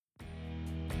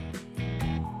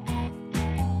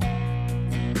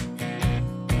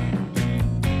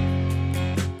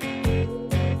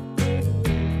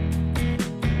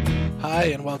Hi,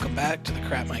 and welcome back to the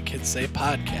Crap My Kids Say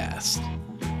podcast.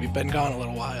 We've been gone a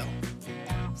little while.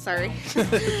 Sorry.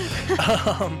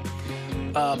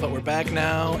 But we're back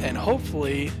now, and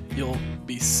hopefully you'll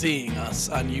be seeing us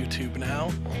on YouTube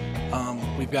now.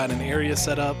 We've got an area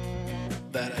set up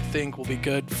that I think will be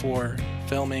good for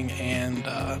filming and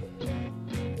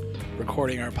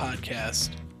recording our podcast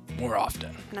more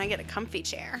often. And I get a comfy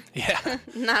chair. Yeah.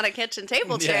 Not a kitchen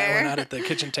table chair. Yeah, we're not at the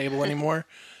kitchen table anymore.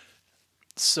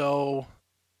 So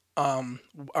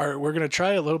we're going to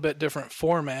try a little bit different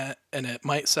format, and it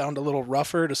might sound a little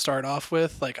rougher to start off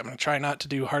with. Like, I'm going to try not to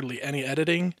do hardly any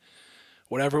editing.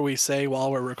 Whatever we say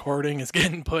while we're recording is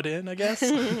getting put in, I guess.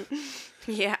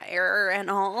 Yeah, error and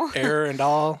all. Error and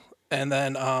all. And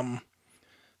then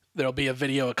there'll be a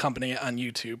video accompanying it on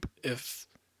YouTube. If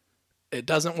it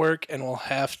doesn't work and I'll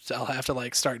have to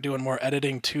like start doing more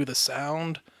editing to the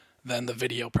sound, then the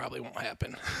video probably won't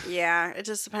happen. Yeah, it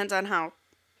just depends on how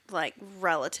like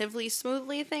relatively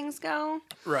smoothly things go.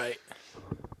 Right.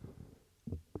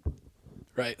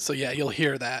 So yeah, you'll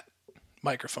hear that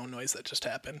microphone noise that just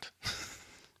happened.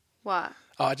 What?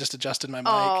 Oh, I just adjusted my mic.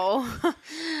 Oh.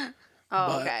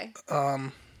 But, okay.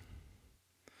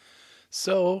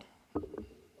 So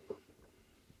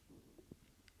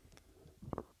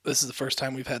this is the first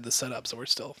time we've had this set up, so we're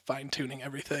still fine-tuning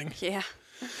everything. Yeah.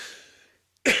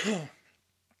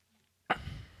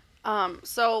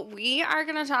 So we are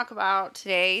going to talk about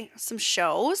today some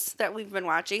shows that we've been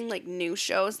watching, like new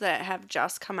shows that have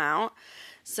just come out.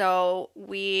 So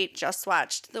we just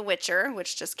watched The Witcher,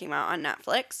 which just came out on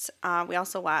Netflix. We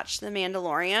also watched The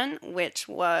Mandalorian, which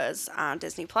was on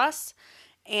Disney Plus,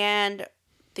 and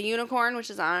The Unicorn, which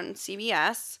is on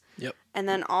CBS. Yep. And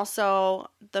then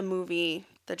also the movie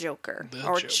The Joker.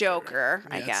 Joker,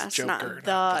 I guess. Joker, not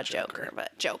the Joker,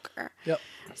 but Joker. Yep.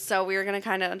 So we were going to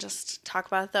kind of just talk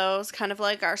about those, kind of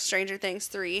like our Stranger Things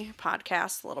 3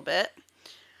 podcast a little bit.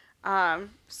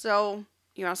 So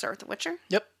you want to start with The Witcher?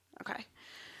 Yep. Okay.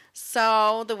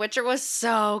 So The Witcher was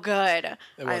so good.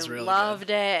 It was really good. I loved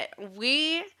it.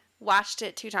 We watched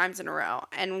it 2 times in a row,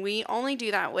 and we only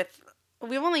do that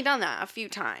we've only done that a few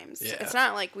times. Yeah. It's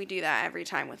not like we do that every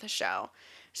time with a show.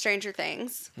 Stranger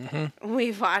Things, Mm-hmm.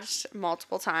 we've watched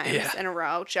multiple times in a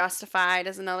row. Justified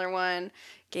is another one.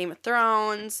 Game of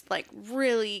Thrones, like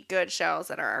really good shows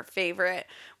that are our favorite.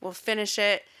 We'll finish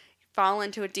it, fall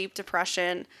into a deep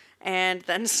depression, and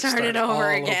then start it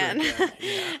over again.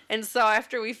 Yeah. And so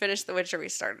after we finished The Witcher, we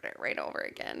started it right over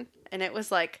again. And it was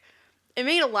like, it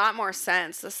made a lot more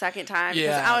sense the second time.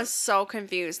 Because I was so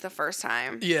confused the first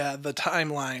time. Yeah, the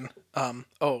timeline.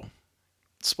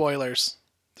 Spoilers.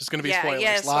 There's going to be spoilers.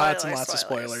 Yeah, lots and lots of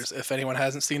spoilers. If anyone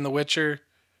hasn't seen The Witcher,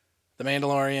 The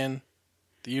Mandalorian,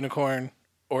 The Unicorn,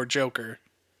 or Joker,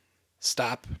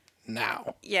 stop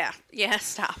now. Yeah,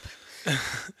 stop.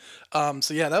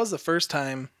 So yeah, that was the first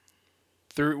time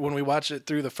when we watched it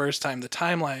through the first time, the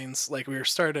timelines, like we were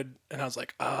started, and I was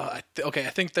like, I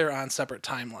think they're on separate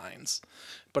timelines,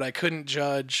 but I couldn't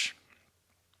judge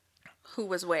Who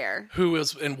was where. who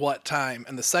was in what time.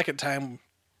 And the second time,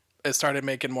 it started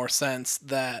making more sense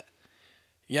that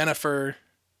Yennefer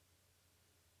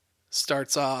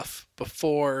starts off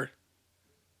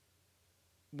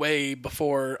way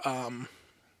before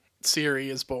Ciri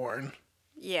is born.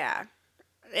 Yeah.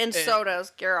 And so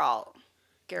does Geralt.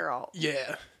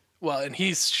 Yeah. Well, and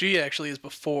she actually is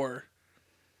before.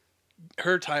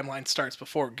 Her timeline starts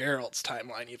before Geralt's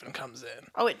timeline even comes in.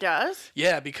 Oh, it does?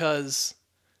 Yeah, because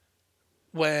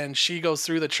when she goes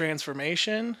through the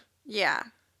transformation, Yeah.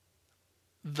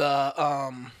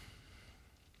 the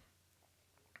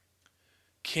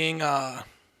king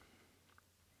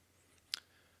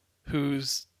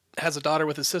who's has a daughter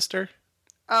with his sister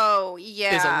Oh,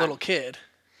 yeah. is a little kid.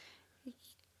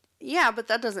 Yeah, but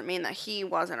that doesn't mean that he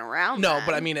wasn't around No, then.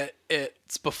 but I mean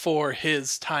it's before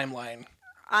his timeline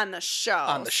On the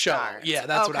show. Starts. Yeah,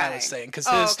 that's what I was saying, because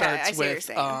his starts with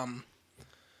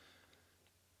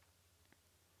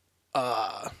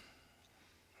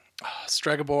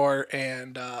Stregobor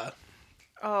and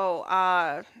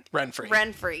Renfrey.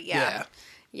 Renfrey, yeah.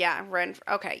 Yeah, Renfrey.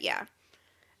 Okay, yeah.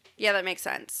 Yeah, that makes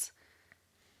sense.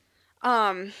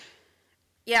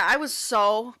 Yeah, I was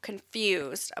so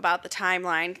confused about the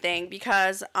timeline thing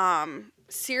because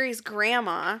Ciri's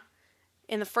grandma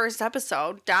in the first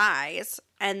episode dies,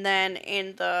 and then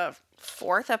in the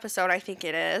 4th episode, I think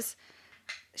it is,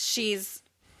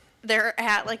 they're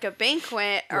at like a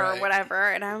banquet or whatever,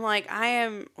 and I'm like, I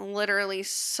am literally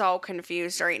so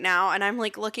confused right now, and I'm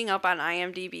like looking up on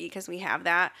IMDb because we have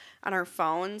that on our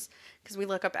phones because we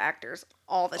look up actors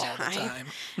all the time.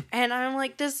 And I'm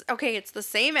like, it's the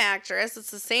same actress,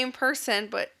 it's the same person,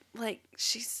 but like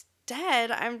she's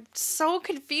dead? I'm so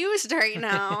confused right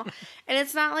now. And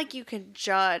it's not like you can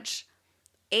judge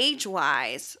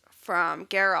age-wise from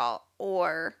Geralt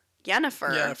or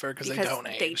Yennefer. because they don't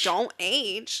age. They don't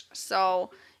age.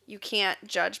 So you can't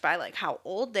judge by like how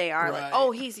old they are. Right. Like,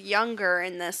 oh, he's younger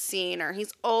in this scene, or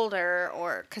he's older,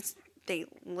 or because they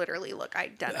literally look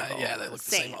identical. Yeah, they look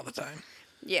the same all the time.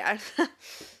 Yeah.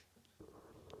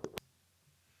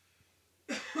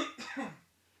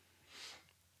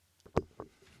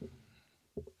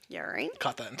 Yeah, right?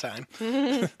 Caught that in time.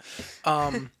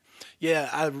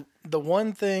 Yeah, the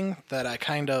one thing that I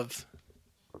kind of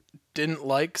didn't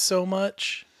like so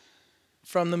much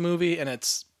from the movie, and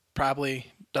it's probably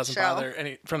doesn't bother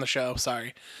any from the show.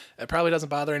 Sorry, it probably doesn't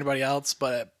bother anybody else,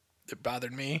 but it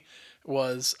bothered me.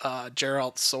 Was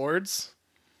Geralt's swords.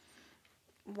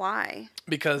 Why?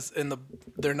 Because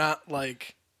they're not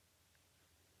like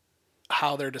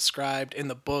how they're described in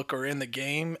the book or in the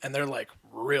game, and they're like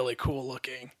really cool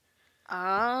looking.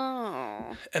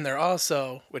 Oh. And they're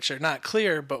also, which are not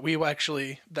clear, but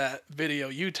that video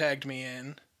you tagged me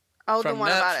in. Oh, from the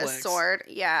one Netflix about his sword.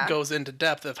 Yeah. Goes into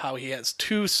depth of how he has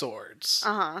two swords.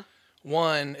 Uh-huh.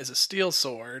 One is a steel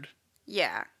sword.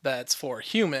 Yeah. That's for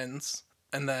humans,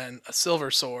 and then a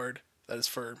silver sword that is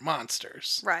for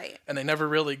monsters. Right. And they never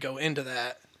really go into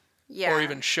that. Yeah. Or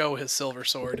even show his silver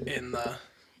sword in the...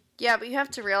 Yeah, but you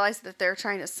have to realize that they're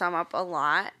trying to sum up a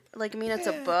lot. Like, I mean, it's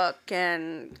a book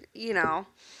and,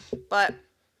 but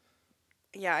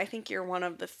yeah, I think you're one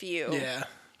of the few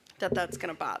that's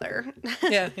going to bother.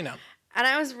 Yeah, And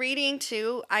I was reading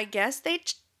too, I guess they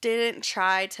didn't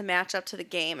try to match up to the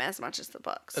game as much as the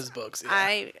books.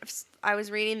 Yeah. I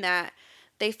was reading that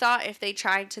they thought if they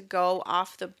tried to go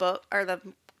off the book or the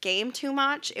game too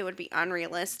much, it would be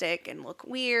unrealistic and look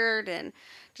weird and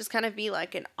just kind of be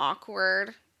like an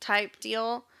awkward type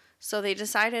deal. So they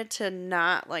decided to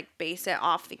not like base it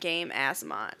off the game as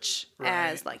much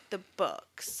as like the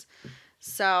books.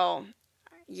 So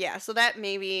yeah, so that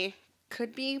maybe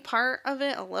could be part of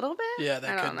it a little bit. Yeah,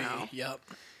 that could be. Yep.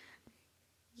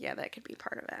 Yeah, that could be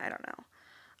part of it. I don't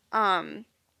know.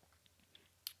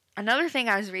 Another thing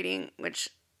I was reading, which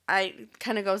I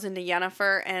kind of goes into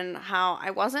Yennefer and how I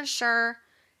wasn't sure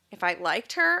if I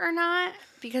liked her or not,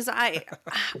 because I'm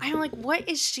like, what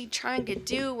is she trying to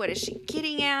do? What is she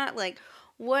getting at? Like,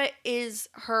 what is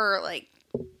her, like,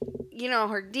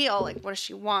 her deal? Like, what does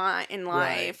she want in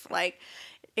life? Right. Like,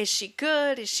 is she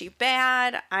good? Is she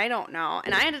bad? I don't know.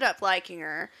 And I ended up liking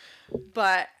her,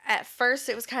 but at first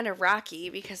it was kind of rocky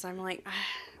because I'm like,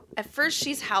 at first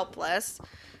she's helpless,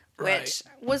 which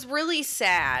was really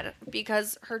sad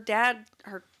because her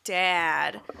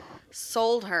dad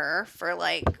sold her for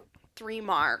like 3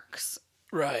 marks.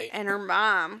 Right. And her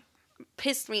mom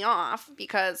pissed me off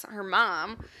because her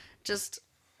mom just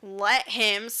let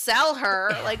him sell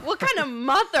her. Like, what kind of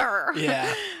mother?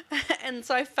 Yeah. And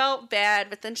so I felt bad,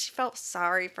 but then she felt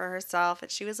sorry for herself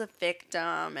and she was a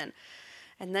victim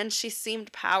and then she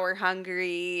seemed power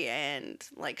hungry and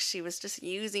like she was just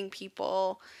using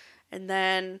people. And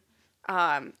then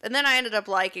I ended up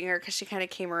liking her because she kind of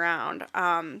came around.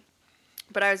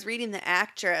 But I was reading the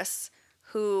actress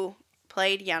who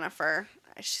played Yennefer.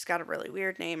 She's got a really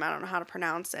weird name. I don't know how to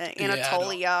pronounce it.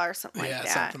 Anatolia or something like that.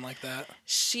 Yeah, something like that.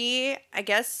 She, I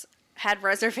guess, had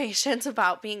reservations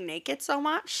about being naked so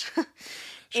much.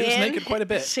 She was naked quite a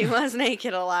bit. She was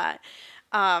naked a lot.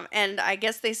 And I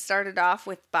guess they started off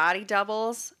with body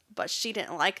doubles, but she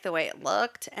didn't like the way it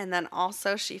looked. And then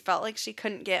also she felt like she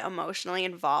couldn't get emotionally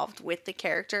involved with the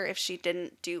character if she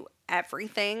didn't do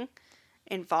everything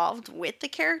involved with the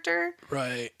character.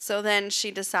 Right. So then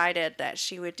she decided that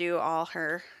she would do all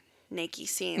her naked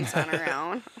scenes on her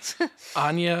own.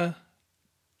 Anya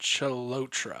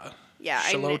Chalotra. Yeah.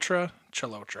 Chalotra?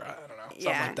 Chalotra. I don't know.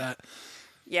 Something like that.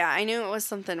 Yeah, I knew it was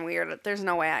something weird. There's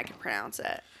no way I could pronounce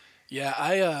it. Yeah,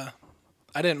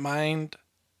 I didn't mind.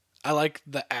 I like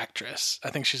the actress. I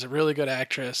think she's a really good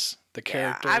actress. The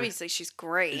character. Yeah, obviously she's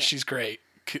great. She's great.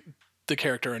 The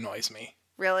character annoys me.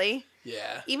 Really?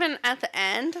 Yeah. Even at the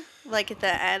end, like at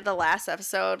the end, the last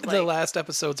episode. The last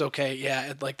episode's okay.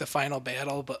 Yeah, like the final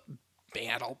battle, but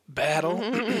battle.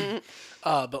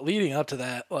 But leading up to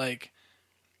that, like,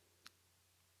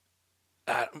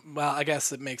 well, I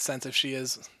guess it makes sense if she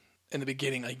is in the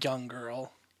beginning a young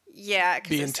girl. Yeah, because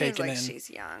being it seems taken like in she's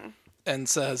young. And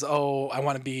says, "Oh, I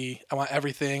want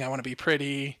everything. I want to be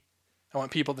pretty. I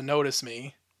want people to notice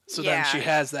me." So then she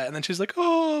has that, and then she's like,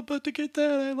 "Oh, but to get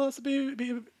that, I lost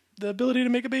the ability to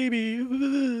make a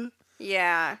baby."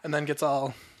 Yeah. And then gets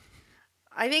all...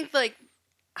 I think, like,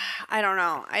 I don't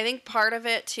know. I think part of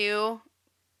it, too,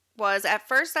 was at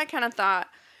first I kind of thought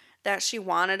that she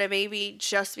wanted a baby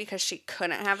just because she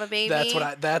couldn't have a baby.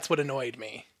 That's what annoyed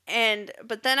me.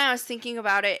 But then I was thinking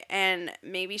about it, and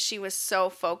maybe she was so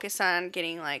focused on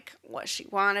getting like what she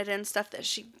wanted and stuff that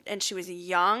she was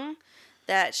young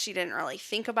that she didn't really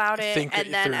think about it.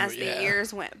 And then as the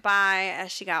years went by,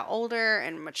 as she got older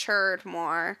and matured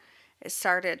more, it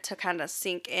started to kind of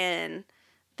sink in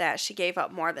that she gave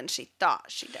up more than she thought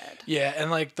she did. Yeah,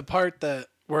 and like the part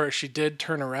where she did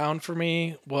turn around for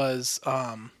me was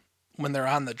when they're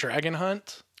on the dragon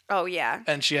hunt. Oh yeah.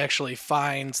 And she actually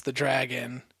finds the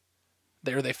dragon.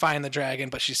 They find the dragon,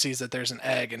 but she sees that there's an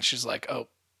egg, and she's like, "Oh,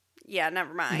 yeah,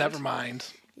 never mind." Never mind.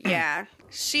 Yeah,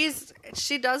 she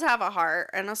does have a heart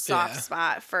and a soft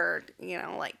spot for,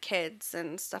 like kids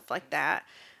and stuff like that.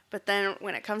 But then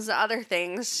when it comes to other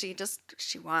things, she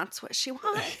wants what she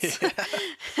wants.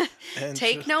 Yeah.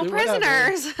 Take no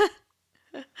prisoners.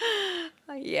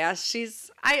 Yeah,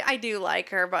 I do like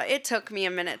her, but it took me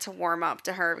a minute to warm up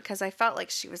to her because I felt like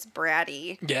she was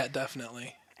bratty. Yeah,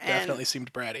 definitely. Definitely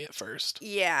seemed bratty at first.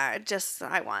 Yeah, just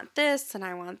I want this and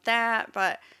I want that,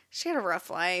 but she had a rough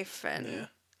life, and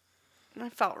I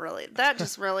felt that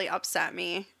just really upset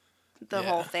me, the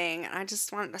whole thing. And I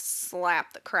just wanted to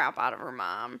slap the crap out of her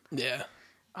mom. Yeah.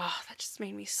 Oh, that just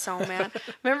made me so mad.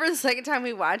 Remember the second time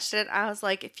we watched it, I was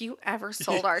like, if you ever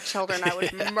sold our children, I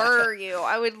would murder you.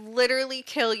 I would literally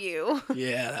kill you.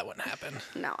 Yeah, that wouldn't happen.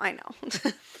 No, I know.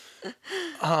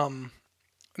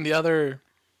 The other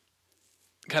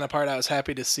kind of part I was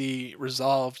happy to see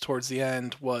resolved towards the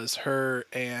end was her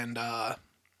and her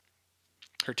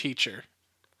teacher.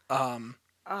 I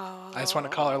just want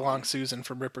to call her Long Susan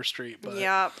from Ripper Street. But...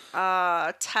 Yep.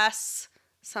 Tess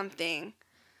something.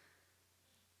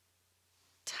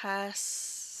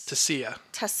 Tessea,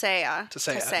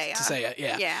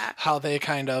 yeah. Yeah. How they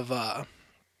kind of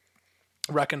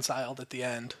reconciled at the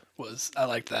end I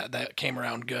liked that. That came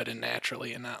around good and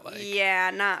naturally and not like...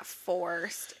 Yeah, not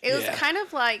forced. It was kind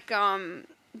of like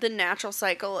the natural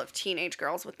cycle of teenage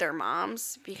girls with their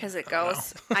moms, because it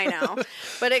goes... I know.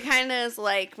 But it kind of is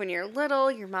like when you're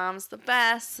little, your mom's the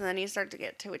best, and then you start to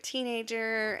get to a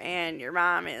teenager and your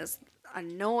mom is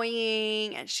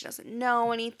annoying and she doesn't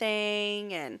know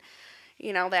anything, and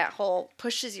that whole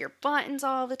pushes your buttons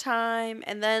all the time.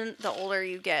 And then the older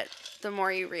you get, the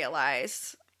more you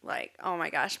realize, like, oh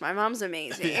my gosh, my mom's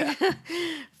amazing.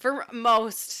 For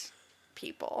most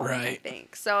people, right? I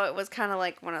think so. It was kind of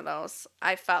like one of those,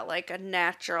 I felt like a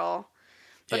natural,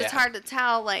 but it's hard to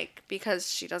tell, like,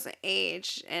 because she doesn't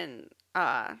age, and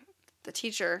the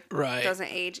teacher doesn't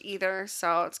age either,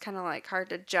 so it's kind of like hard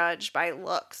to judge by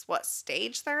looks what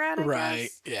stage they're at, I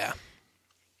guess. Yeah.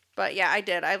 But yeah,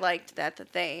 I liked that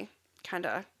they kind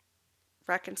of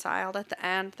reconciled at the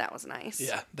end. That was nice.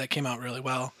 Yeah, that came out really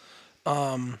well.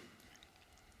 But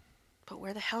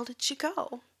where the hell did she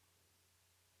go?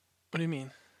 What do you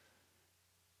mean?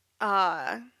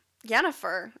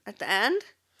 Yennefer at the end.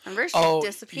 Remember, she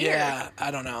disappeared. Yeah,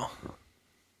 I don't know.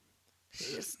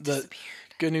 She just disappeared.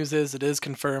 Good news is it is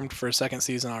confirmed for a second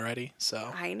season already.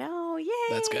 So I know, yay!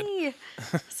 That's good.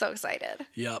 So excited.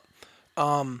 Yep.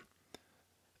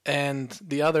 And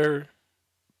the other,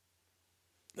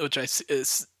 which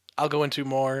I'll go into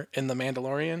more in The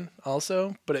Mandalorian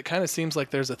also, but it kind of seems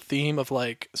like there's a theme of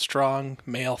like strong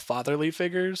male fatherly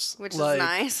figures, which like, is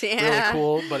nice. Yeah, really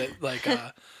cool. But it like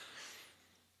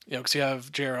because you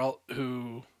have Geralt,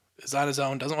 who is on his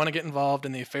own, doesn't want to get involved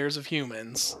in the affairs of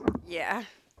humans. Yeah.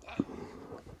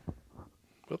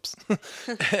 Whoops.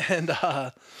 And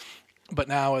but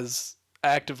now is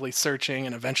actively searching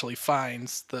and eventually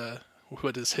finds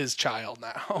what is his child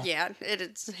now. Yeah, it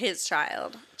is his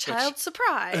child.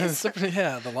 Surprise.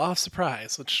 Yeah, the law of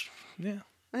surprise, which,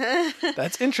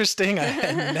 that's interesting. I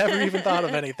had never even thought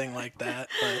of anything like that,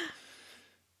 but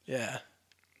yeah.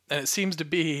 And it seems to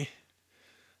be,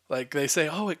 like, they say,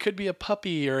 it could be a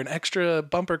puppy or an extra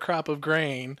bumper crop of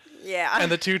grain. Yeah. And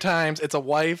the two times, it's a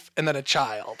wife and then a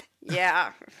child.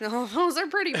 Yeah. Those are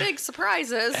pretty big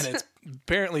surprises. And it's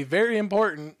apparently very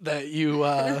important that you...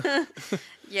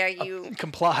 you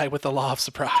comply with the law of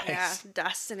surprise. Yeah,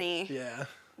 destiny. Yeah.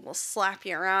 Will slap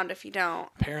you around if you don't.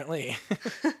 Apparently.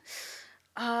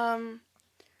 What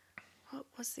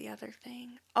was the other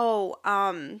thing?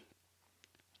 The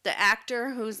actor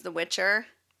who's the Witcher.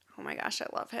 Oh my gosh, I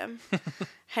love him.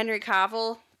 Henry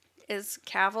Cavill is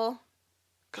Cavill.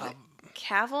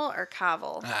 Cavill or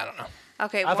Cavill? I don't know.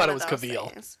 Okay, I thought it was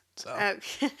Cavill.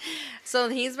 So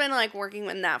he's been like working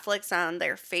with Netflix on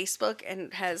their Facebook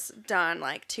and has done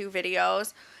like 2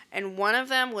 videos, and one of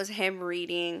them was him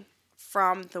reading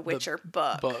from the Witcher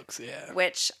books, yeah.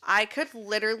 Which I could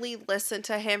literally listen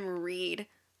to him read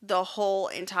the whole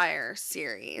entire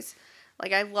series.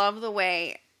 Like, I love the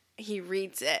way he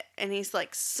reads it, and he's,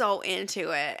 like, so into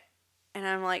it. And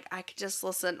I'm like, I could just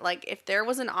listen. Like, if there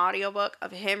was an audiobook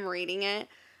of him reading it,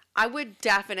 I would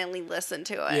definitely listen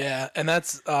to it. Yeah, and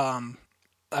that's I'm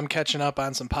catching up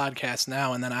on some podcasts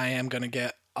now, and then I am going to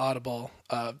get Audible,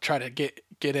 try to get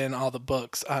in all the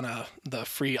books on the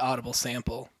free Audible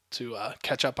sample to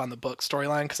catch up on the book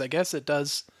storyline, because I guess it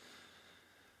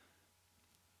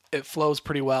flows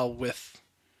pretty well with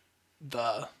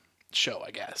the show,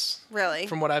 I guess. Really?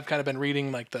 From what I've kind of been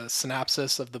reading, like the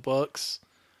synopsis of the books,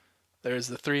 there's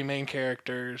the three main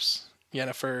characters,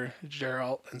 Yennefer,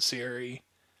 Geralt, and Ciri.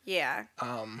 Yeah.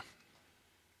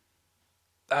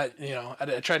 I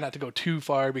try not to go too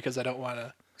far because I don't want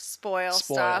to spoil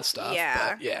stuff.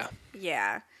 Yeah.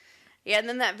 Yeah. And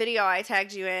then that video I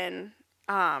tagged you in,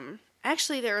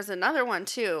 actually there was another one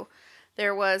too.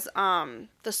 There was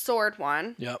the sword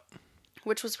one. Yep.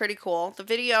 Which was pretty cool. The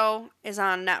video is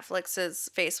on Netflix's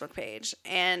Facebook page,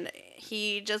 and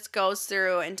he just goes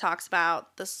through and talks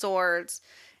about the swords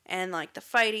and like the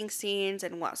fighting scenes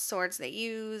and what swords they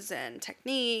use and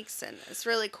techniques, and it's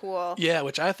really cool. Yeah,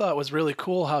 which I thought was really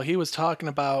cool how he was talking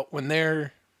about when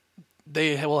they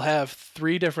will have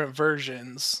 3 different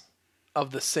versions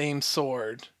of the same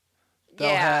sword.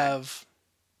 They'll have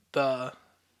the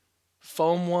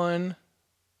foam one,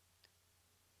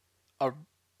 a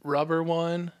rubber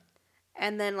one,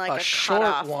 and then like a short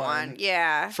cut-off one.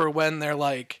 Yeah. For when they're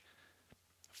like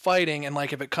fighting, and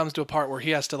like if it comes to a part where he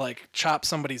has to like chop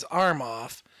somebody's arm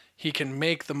off, he can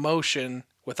make the motion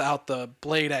without the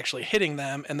blade actually hitting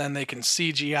them, and then they can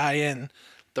CGI in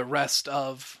the rest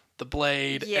of the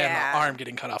blade and the arm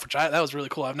getting cut off, that was really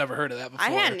cool. I've never heard of that before.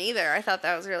 I hadn't either. I thought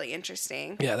that was really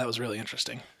interesting. Yeah, that was really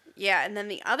interesting. Yeah, and then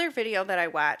the other video that I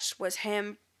watched was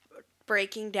him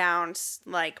breaking down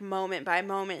like moment by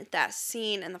moment that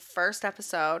scene in the first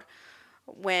episode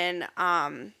when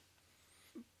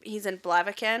he's in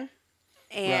Blaviken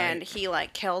and he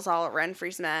like kills all of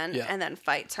Renfri's men and then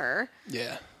fights her.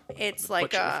 Yeah. It's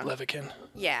like a Blaviken.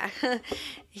 Yeah.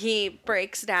 He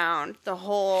breaks down the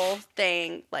whole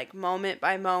thing like moment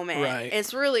by moment. Right.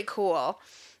 It's really cool.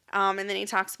 And then he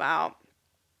talks about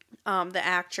the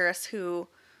actress who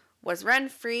was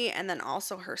Renfri, and then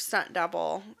also her stunt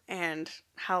double, and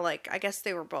how like I guess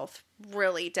they were both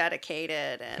really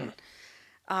dedicated, and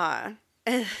that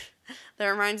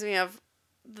reminds me of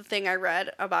the thing I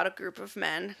read about a group of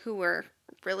men who were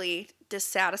really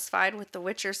dissatisfied with the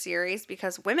Witcher series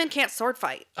because women can't sword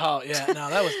fight. Oh yeah, no,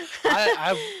 that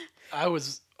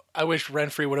was I wish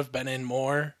Renfri would have been in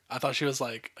more. I thought she was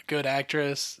like a good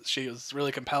actress. She was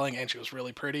really compelling, and she was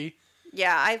really pretty.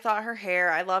 Yeah, I thought her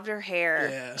hair. I loved her hair.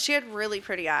 Yeah. She had really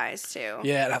pretty eyes too.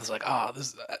 Yeah, and I was like, oh,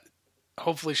 this.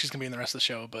 Hopefully, she's gonna be in the rest of the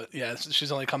show. But yeah, she's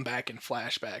only come back in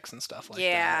flashbacks and stuff like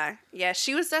that. Yeah,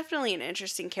 she was definitely an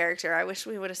interesting character. I wish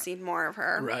we would have seen more of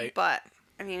her. Right. But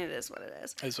I mean, it is what it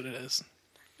is. It is what it is.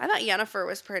 I thought Yennefer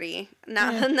was pretty.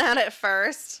 Not at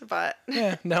first, but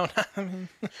yeah, no. I mean,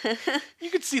 you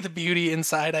could see the beauty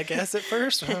inside, I guess, at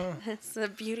first. It's the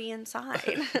beauty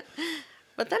inside.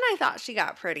 But then I thought she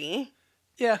got pretty.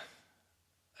 Yeah.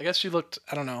 I guess she looked,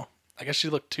 I don't know. I guess she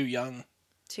looked too young.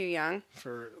 Too young?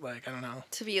 For, like, I don't know.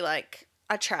 To be, like,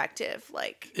 attractive.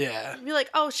 Like, yeah. Be like,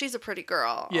 oh, she's a pretty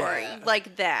girl. Yeah. Or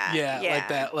like that. Yeah, like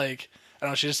that. Like, I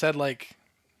don't know, she just had, like,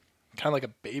 kind of like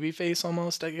a baby face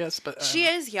almost, I guess. But she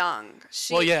is young.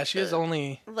 She is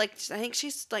only... Like, I think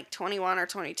she's, like, 21 or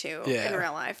 22 in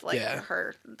real life. Like,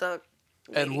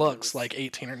 and looks like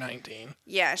 18 or 19.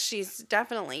 Yeah, she's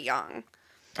definitely young.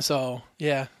 So,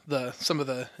 yeah, some of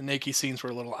the naked scenes were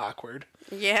a little awkward.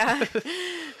 Yeah.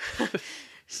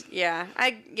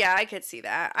 I could see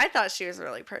that. I thought she was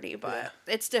really pretty, but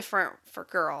it's different for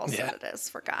girls than it is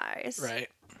for guys. Right.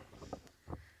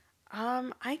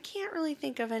 I can't really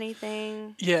think of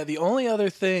anything. Yeah, the only other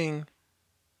thing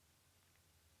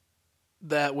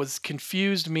that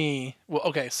confused me... Well,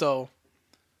 okay, so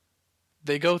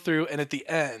they go through, and at the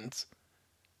end,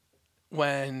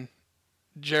 when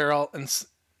Geralt and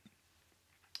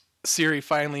Ciri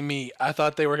finally meet, I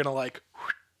thought they were going to, like,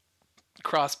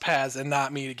 cross paths and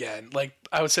not meet again. Like,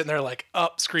 I was sitting there like,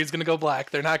 screen's going to go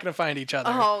black. They're not going to find each other.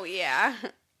 Oh, yeah.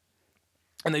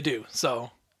 And they do,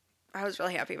 so... I was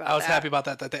really happy about that. I was happy about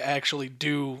that they actually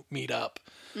do meet up.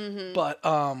 Mm-hmm. But,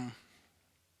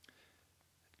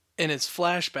 in his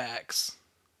flashbacks,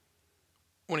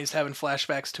 when he's having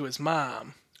flashbacks to his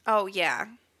mom... Oh, yeah.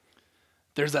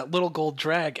 There's that little gold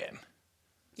dragon.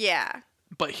 Yeah.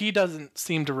 But he doesn't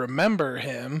seem to remember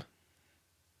him.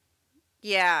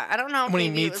 Yeah, I don't know if when he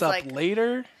meets up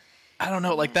later. I don't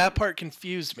know, like that part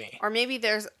confused me. Or maybe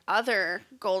there's other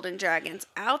golden dragons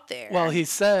out there. Well, he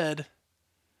said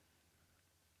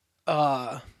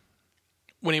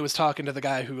when he was talking to the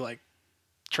guy who like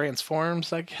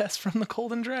transforms, I guess, from the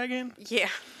golden dragon. Yeah.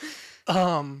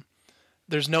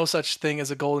 There's no such thing as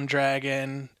a golden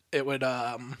dragon. It would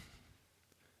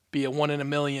be a 1 in a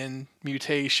million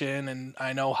mutation, and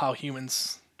I know how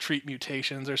humans treat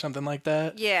mutations or something like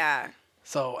that. Yeah.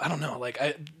 So I don't know, like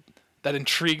that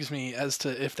intrigues me as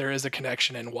to if there is a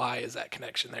connection and why is that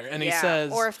connection there. And he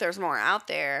says, or if there's more out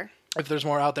there. If there's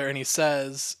more out there, and he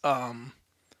says,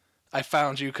 I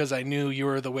found you because I knew you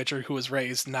were the Witcher who was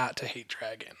raised not to hate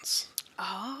dragons.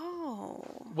 Oh.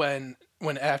 When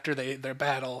after their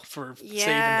battle for saving the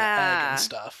egg and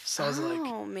stuff. So I was like,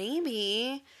 oh,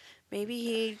 maybe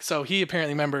he. So he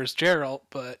apparently remembers Geralt,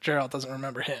 but Geralt doesn't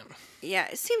remember him. Yeah,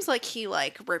 it seems like he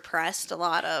like repressed a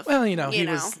lot of. Well, he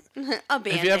was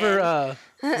abandoned. Have you ever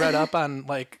read up on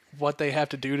like what they have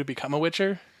to do to become a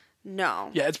Witcher?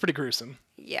 No. Yeah, it's pretty gruesome.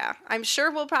 Yeah, I'm sure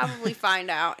we'll probably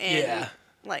find out in Yeah.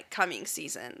 like coming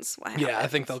seasons. What Yeah, I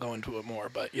happens. think they'll go into it more,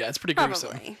 but yeah, it's pretty Probably.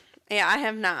 gruesome. Yeah, I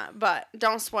have not, but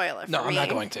don't spoil it for me. No, I'm not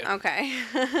going to. Okay.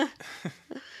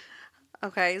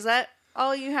 Okay, is that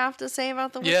all you have to say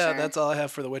about The Witcher? Yeah, that's all I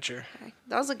have for The Witcher. Okay.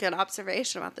 That was a good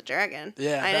observation about the dragon.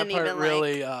 Yeah, I that didn't part even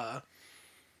really,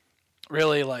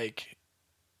 really like,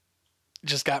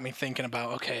 just got me thinking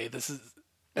about, okay, this is,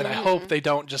 and I hope they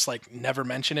don't just like never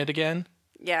mention it again.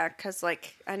 Yeah, because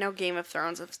like I know Game of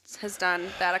Thrones has done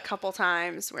that a couple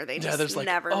times where they just there's like,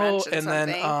 never mention and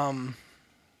something. then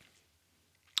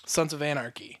Sons of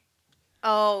Anarchy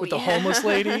with the yeah. homeless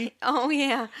lady Oh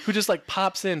yeah, who just like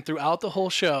pops in throughout the whole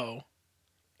show,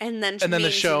 and then and then the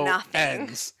means show nothing.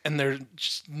 ends, and there's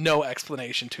just no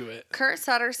explanation to it. Kurt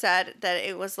Sutter said that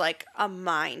it was like a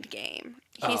mind game.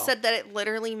 He said that it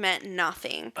literally meant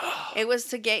nothing. It was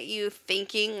to get you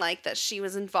thinking like that she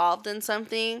was involved in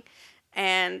something,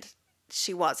 and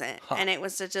she wasn't. And it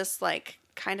was to just like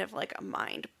kind of like a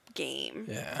mind game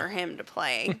for him to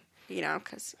play, you know,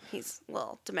 because he's a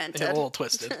little demented. A little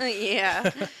twisted. Yeah.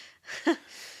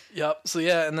 Yep. So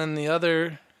yeah, and then the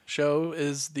other show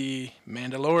is The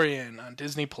Mandalorian on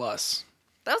Disney Plus.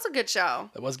 That was a good show.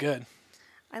 That was good.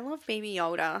 I love Baby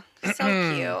Yoda.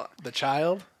 So cute. The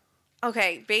child.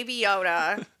 Okay, Baby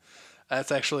Yoda.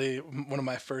 That's actually one of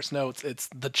my first notes. It's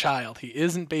the child. He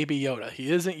isn't Baby Yoda.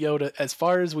 He isn't Yoda. As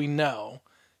far as we know,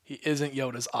 he isn't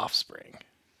Yoda's offspring.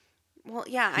 Well,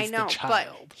 yeah, He's I know, the but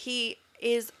child. he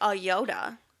is a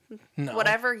Yoda. No.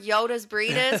 Whatever Yoda's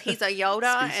breed is, he's a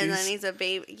Yoda, and then Species. he's a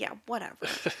baby. Yeah, whatever.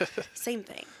 Same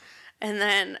thing. And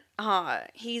then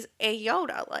he's a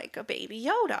Yoda, like a baby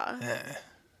Yoda.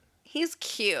 He's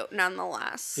cute,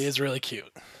 nonetheless. He is really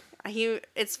cute.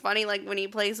 It's funny, like when he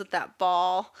plays with that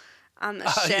ball on the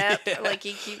ship, yeah. like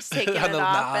he keeps taking On it the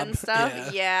off knob, and stuff.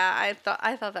 yeah. Yeah,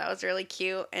 I thought that was really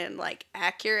cute and like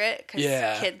accurate because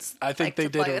kids. I think like they to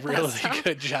did play a with that really stuff.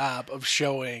 good job of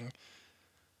showing,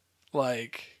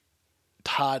 like,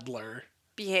 toddler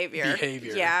behavior.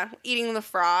 behavior. Yeah, eating the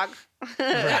frog.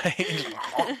 right.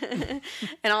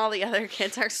 And all the other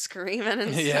kids are screaming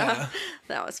and stuff. Yeah.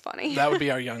 That was funny. That would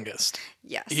be our youngest.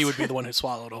 Yes. He would be the one who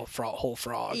swallowed a whole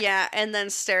frog. Yeah, and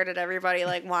then stared at everybody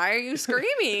like, "Why are you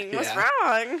screaming? What's Yeah.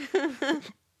 wrong?"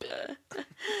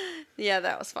 Yeah,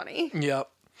 that was funny. Yep.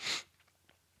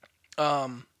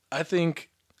 I think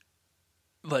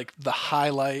like the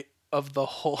highlight of the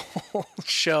whole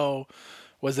show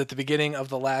was at the beginning of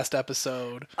the last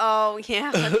episode Oh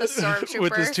yeah, with the stormtroopers.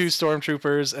 with his two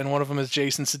stormtroopers, and one of them is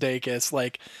Jason Sudeikis.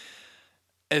 Like,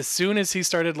 as soon as he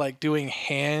started like doing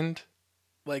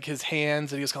his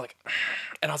hands, and he was kind of like,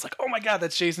 and I was like, oh my god,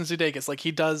 that's Jason Sudeikis. Like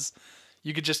he does.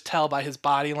 You could just tell by his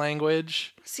body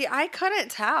language. See, I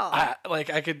couldn't tell. I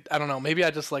don't know. Maybe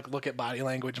I just like look at body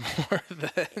language more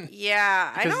than.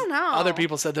 Yeah, I don't know. Other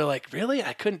people said they're like, really?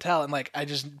 I couldn't tell. And like, I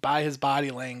just, by his body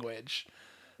language,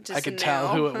 Just I could tell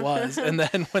who it was. And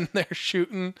then when they're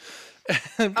shooting,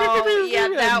 Oh yeah,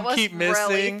 that and was keep really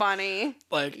missing, funny.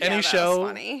 like Yeah, any that was show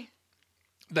funny.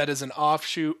 that is an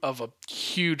offshoot of a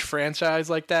huge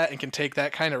franchise like that and can take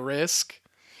that kind of risk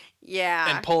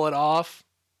Yeah. and pull it off.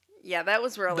 Yeah, that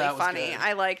was really That was funny. good.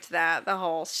 I liked that. The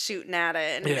whole shooting at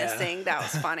it and Yeah. missing. That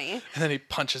was funny. And then he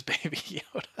punches Baby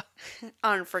Yoda.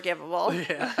 Unforgivable.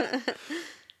 Yeah.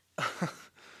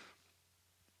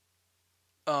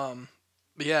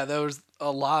 But yeah, there was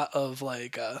a lot of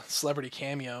like celebrity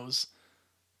cameos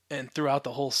and throughout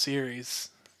the whole series.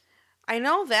 I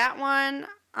know that one.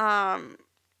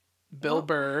 Bill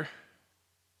Burr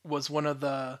was one of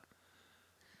the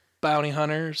bounty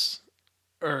hunters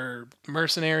or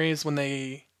mercenaries when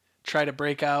they try to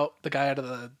break out the guy out of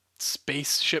the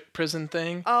spaceship prison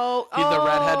thing. Oh, He had the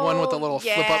redhead one with the little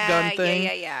flip-up gun thing.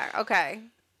 Yeah. Okay.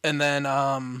 And then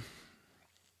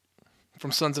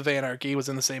from Sons of Anarchy was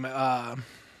in the same.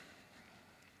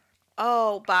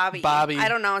 Oh, Bobby. Bobby. I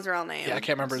don't know his real name. Yeah, I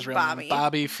can't remember his real Bobby. name.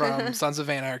 Bobby from Sons of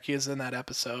Anarchy is in that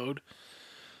episode.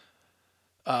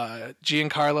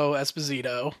 Giancarlo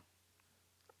Esposito.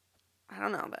 I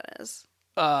don't know who that is.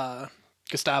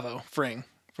 Gustavo Fring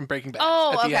from Breaking Bad.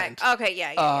 Oh, at the okay. end. Okay,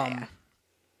 yeah.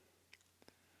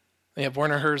 They have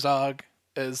Werner Herzog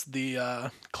as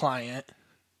the client.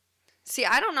 See,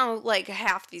 I don't know like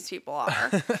half these people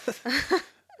are.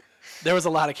 There was a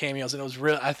lot of cameos, and it was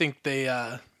real. I think they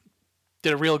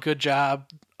did a real good job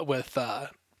with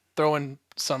throwing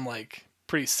some like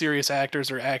pretty serious actors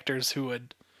or actors who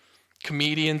would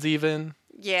comedians even.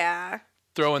 Yeah.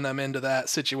 Throwing them into that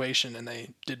situation, and they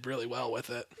did really well with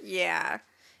it. Yeah.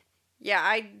 Yeah,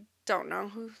 I don't know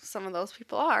who some of those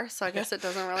people are, so I guess it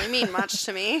doesn't really mean much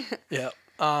to me. Yeah.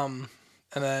 And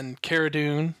then Cara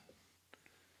Dune,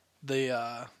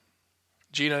 the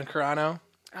Gina Carano.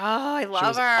 Oh, I She love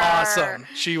was her. awesome.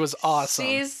 She was awesome.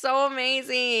 She's so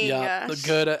amazing. Yeah, the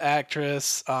good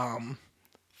actress.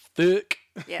 Thick.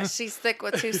 Yeah, she's thick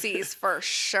with two C's for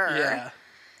sure. Yeah.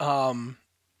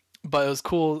 But it was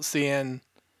cool seeing,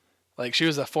 like, she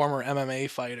was a former MMA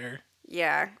fighter.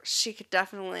 Yeah, she could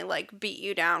definitely like beat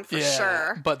you down for Yeah,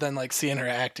 sure. but then like seeing her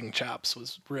acting chops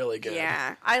was really good.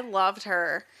 Yeah, I loved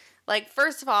her. Like,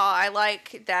 first of all, I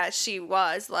like that she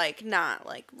was like not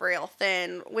like real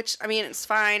thin, which I mean, it's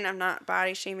fine. I'm not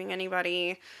body shaming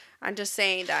anybody. I'm just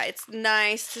saying that it's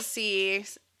nice to see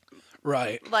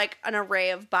Right. like an array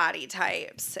of body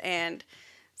types, and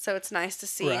so it's nice to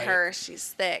see Right. her. She's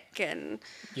thick and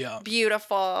Yeah.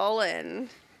 beautiful, and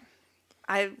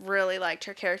I really liked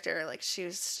her character. Like, she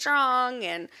was strong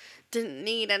and didn't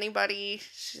need anybody.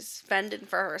 She's fending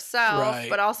for herself, Right.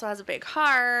 but also has a big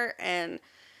heart, and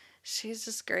she's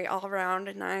just great all around,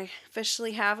 and I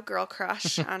officially have a girl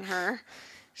crush on her.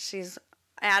 She's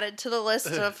added to the list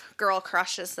of girl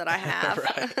crushes that I have.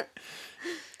 Right.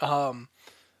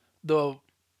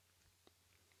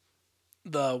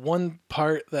 The one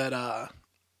part that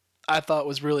I thought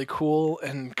was really cool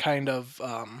and kind of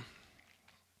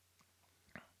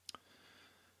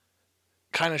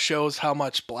shows how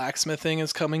much blacksmithing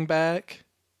is coming back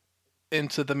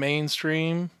into the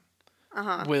mainstream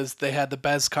was they had the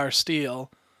Beskar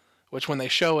steel, which when they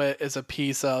show it is a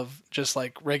piece of just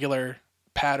like regular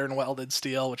pattern welded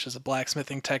steel, which is a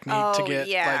blacksmithing technique to get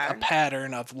like a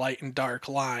pattern of light and dark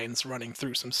lines running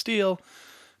through some steel.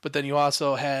 But then you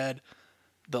also had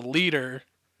the leader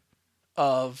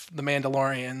of the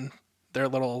Mandalorian, their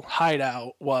little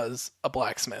hideout was a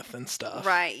blacksmith and stuff.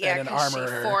 Right, yeah, and an because she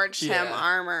armorer. forged him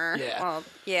armor. Yeah. Well,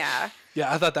 yeah.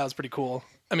 Yeah, I thought that was pretty cool.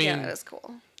 I mean, Yeah, it is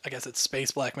cool. I guess it's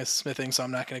space blacksmithing, so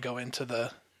I'm not going to go into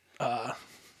the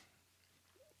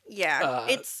Yeah,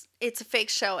 it's a fake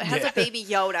show. It has a baby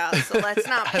Yoda, so let's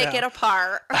not pick it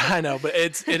apart. I know, but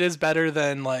it is better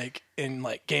than like in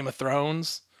like Game of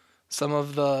Thrones. Some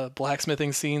of the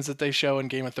blacksmithing scenes that they show in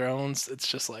Game of Thrones, it's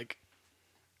just like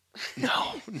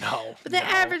no. But the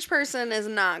average person is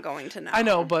not going to know. I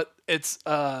know, but it's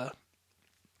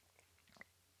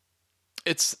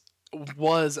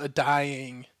was a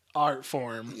dying art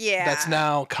form. Yeah. That's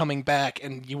now coming back,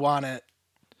 and you want it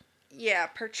Yeah,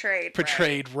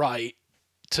 portrayed right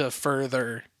to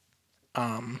further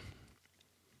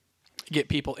get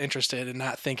people interested and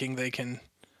not thinking they can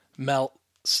melt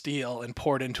steel and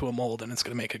pour it into a mold and it's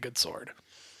going to make a good sword.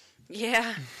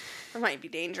 Yeah, that might be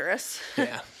dangerous.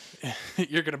 Yeah.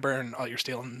 You're going to burn all your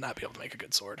steel and not be able to make a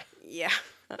good sword. Yeah.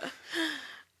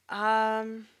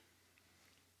 Can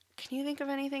you think of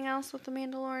anything else with The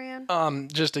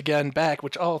Mandalorian? Just again back,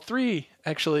 which all three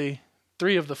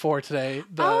of the four today.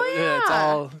 Yeah. It's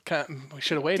all we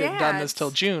should have waited and done this Dads.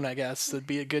 till June, I guess. It'd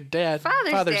be a good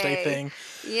Father's Day Day. thing.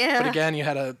 Yeah. But again, you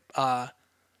had a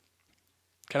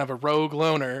kind of a rogue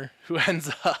loner who ends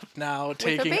up now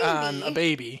taking on a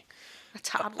baby. A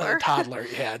toddler. A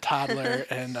toddler,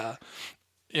 and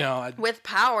with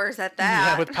powers at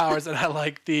that. yeah, with powers, and I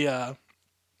like the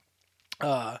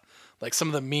like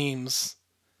some of the memes.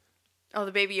 Oh,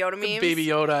 the Baby Yoda memes? Baby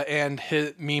Yoda and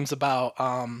his memes about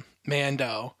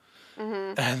Mando.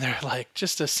 Mm-hmm. And they're like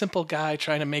just a simple guy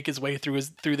trying to make his way through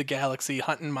the galaxy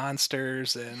hunting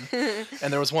monsters, and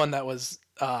and there was one that was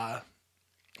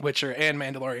Witcher and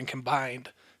Mandalorian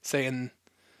combined, saying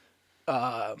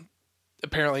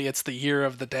apparently it's the year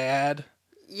of the dad.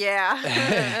 Yeah.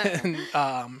 And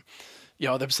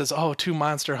that says, two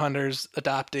monster hunters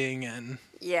adopting, and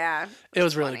Yeah. it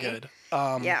was really funny. good.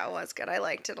 Yeah, it was good. I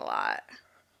liked it a lot.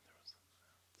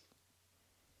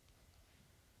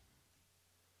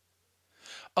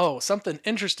 Oh, something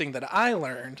interesting that I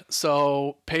learned.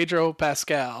 So Pedro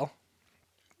Pascal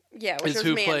Yeah, which is was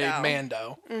who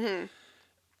Mando. played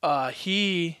Mando.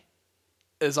 He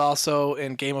is also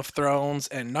in Game of Thrones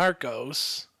and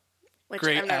Narcos. Which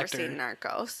Great I've never actor. seen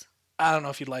Narcos. I don't know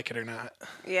if you'd like it or not.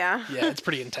 Yeah. Yeah, it's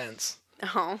pretty intense.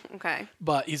 Oh, okay.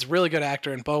 But he's a really good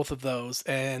actor in both of those.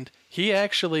 And he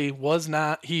actually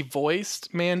he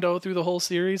voiced Mando through the whole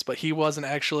series, but he wasn't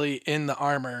actually in the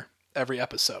armor every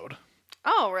episode.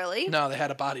 Oh, really? No, they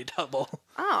had a body double.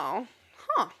 Oh,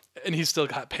 huh. And he still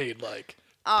got paid, like,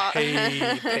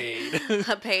 paid.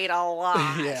 Paid a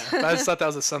lot. Yeah, I just thought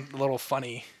that was a little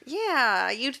funny. Yeah,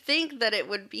 you'd think that it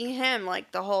would be him,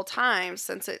 like, the whole time,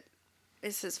 since it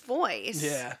is his voice.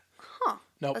 Yeah. Huh.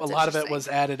 Nope, That's a lot of it interesting. was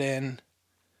added in.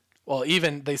 Well,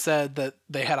 even they said that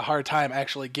they had a hard time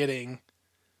actually getting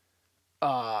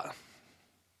a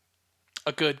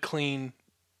good, clean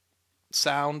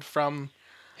sound from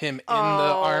him in the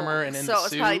armor and in the So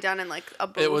suit. it was probably done in, like, a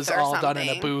booth. It was or all something. done in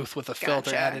a booth with a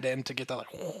filter Gotcha. added in to get the, like,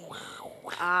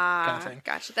 kind of thing.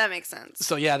 Gotcha. That makes sense.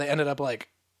 So, yeah, they ended up like,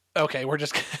 okay, we're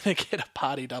just going to get a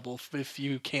body double if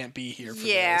you can't be here for this.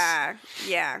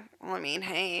 Yeah. Well, I mean,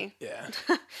 hey, Yeah.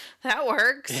 that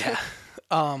works. Yeah.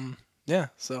 Yeah,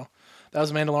 so that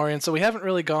was Mandalorian. So we haven't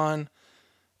really gone,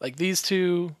 like, these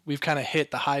two, we've kind of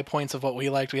hit the high points of what we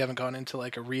liked. We haven't gone into,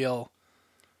 like, a real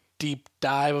deep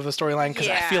dive of the storyline because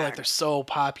I feel Yeah. like they're so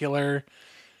popular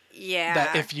Yeah.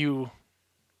 that if you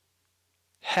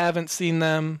haven't seen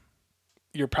them,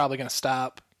 you're probably going to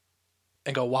stop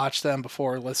and go watch them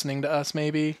before listening to us,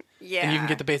 maybe. Yeah. And you can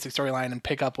get the basic storyline and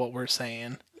pick up what we're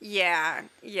saying. Yeah,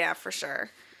 for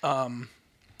sure.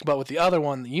 But with the other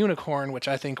one, the Unicorn, which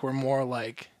I think we're more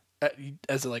like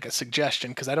as like a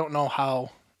suggestion because I don't know how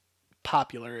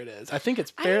popular it is. I think it's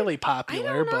fairly popular,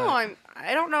 I don't know. but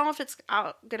I don't know if it's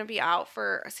gonna be out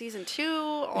for season 2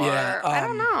 or yeah, I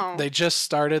don't know. They just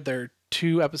started. They're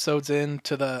 2 episodes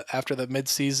into after the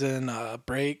mid-season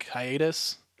break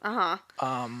hiatus. I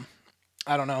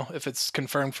don't know if it's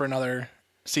confirmed for another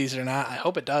season or not. I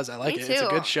hope it does. I like Me it. It's a too.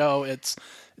 good show. It's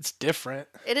different.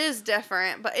 It is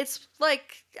different, but it's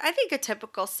like I think a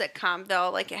typical sitcom though.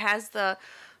 Like it has the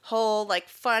whole like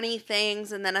funny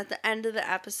things, and then at the end of the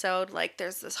episode, like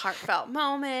there's this heartfelt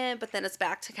moment, but then it's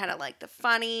back to kind of like the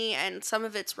funny, and some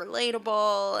of it's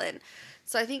relatable, and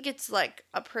so I think it's like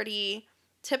a pretty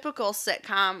typical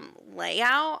sitcom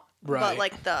layout. Right. But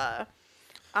like the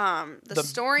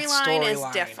storyline is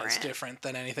different. It's different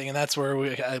than anything, and that's where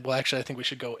I think we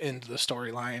should go into the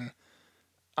storyline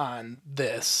on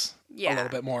this a little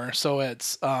bit more. So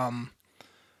it's a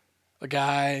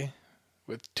guy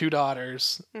with 2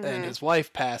 daughters, and his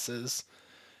wife passes,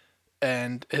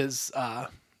 and his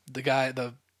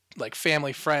the like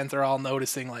family friends are all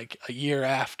noticing like a year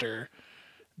after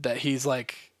that he's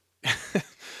like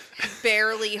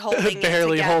barely holding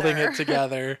it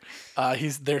together.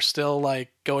 They're still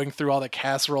like going through all the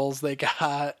casseroles they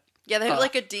got. Yeah, they have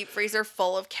like a deep freezer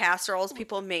full of casseroles.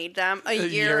 People made them a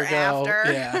year ago.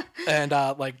 after. Yeah, and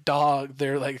like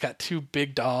they're like got 2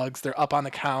 big dogs. They're up on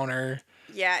the counter.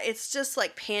 Yeah, it's just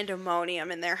like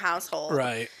pandemonium in their household.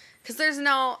 Right. Because there's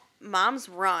no moms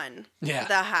run the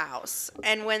house,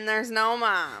 and when there's no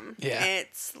mom,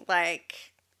 it's like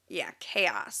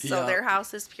chaos. So their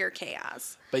house is pure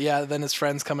chaos. But yeah, then his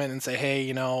friends come in and say, "Hey,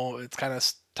 it's kind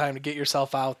of time to get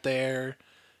yourself out there,"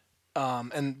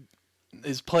 and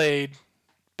is played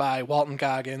by Walton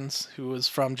Goggins, who was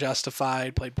from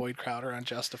Justified, played Boyd Crowder on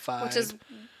Justified. Which is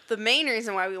the main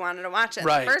reason why we wanted to watch it in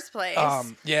the first place.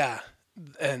 Yeah.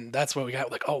 And that's what we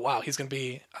got. Like, oh, wow, he's going to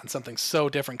be on something so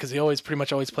different because he pretty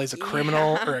much always plays a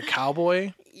criminal or a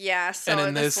cowboy. Yeah. So and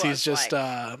in this he's just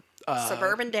like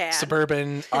suburban dad.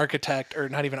 Suburban architect, or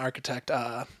not even architect,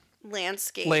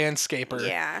 landscaper.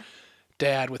 Yeah.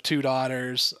 Dad with 2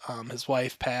 daughters. His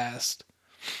wife passed.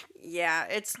 Yeah,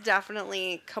 it's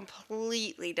definitely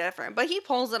completely different, but he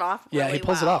pulls it off really well. Yeah, he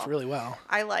pulls it off really well.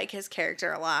 I like his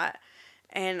character a lot.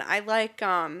 And I like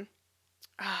I'm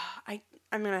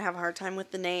going to have a hard time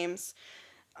with the names.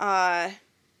 Not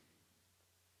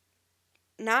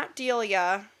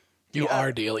Delia. You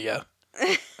are Delia.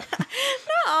 Not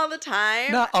all the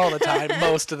time. Not all the time,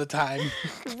 most of the time.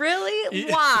 Really?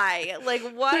 Yeah. Why? Like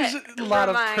what? There's a lot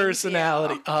of reminds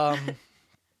personality. you?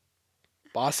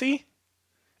 Bossy?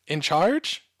 In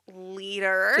charge?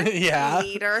 Leader. Yeah.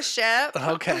 Leadership.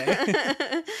 Okay.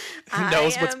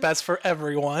 Knows what's best for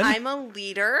everyone. I'm a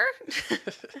leader.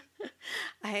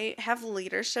 I have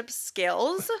leadership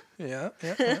skills. Yeah.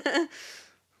 It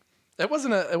was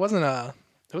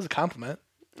a compliment.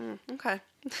 Okay.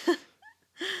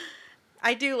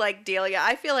 I do like Delia.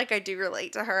 I feel like I do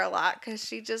relate to her a lot because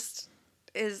she's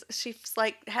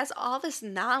like has all this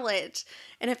knowledge,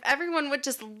 and if everyone would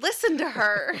just listen to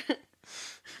her,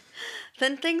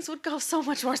 then things would go so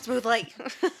much more smoothly.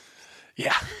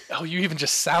 Yeah. Oh, you even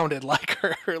just sounded like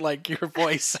her. Like your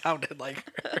voice sounded like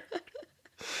her.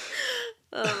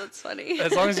 Oh, that's funny.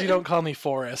 As long as you don't call me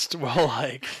Forrest, well,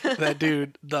 like that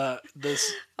dude,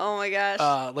 this Oh my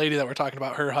gosh. lady that we're talking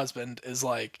about, her husband is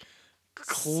like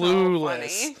So clueless.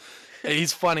 funny. And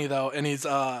he's funny though, and he's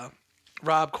Rob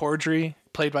Corddry,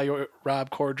 played by Rob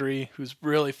Corddry, who's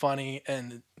really funny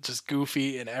and just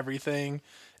goofy and everything.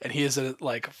 And he is a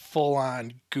like full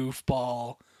on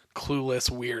goofball, clueless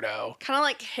weirdo. Kind of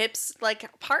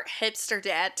like part hipster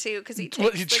dad too, because he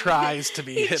Tries to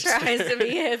be he hipster. tries to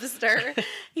be hipster.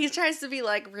 He tries to be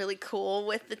like really cool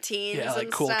with the teens. Yeah, like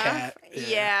and cool stuff. cat.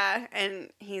 Yeah, and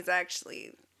he's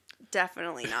actually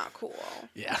definitely not cool.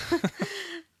 Yeah.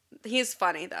 He's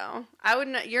funny though. I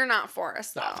wouldn't. You're not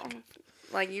Forrest though.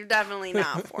 Like you're definitely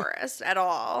not Forrest at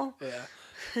all.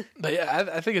 Yeah. But yeah,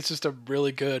 I think it's just a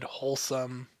really good,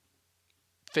 wholesome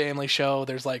family show.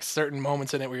 There's like certain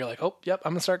moments in it where you're like, oh, yep,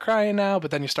 I'm going to start crying now.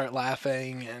 But then you start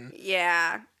laughing. And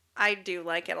Yeah, I do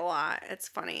like it a lot. It's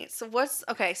funny. So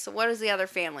what is the other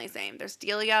family's name? There's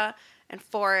Delia and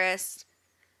Forrest.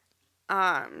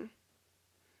 The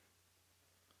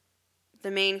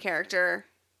main character.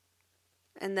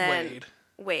 And then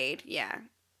Wade, yeah.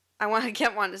 I wanted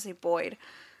to say Boyd.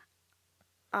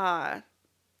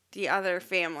 The other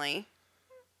family.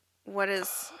 What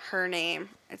is her name?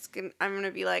 I'm gonna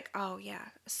be like, oh yeah,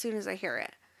 as soon as I hear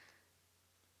it.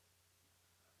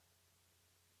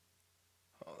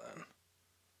 Hold on.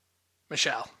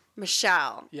 Michelle.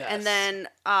 Yes. And then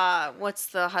what's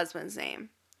the husband's name?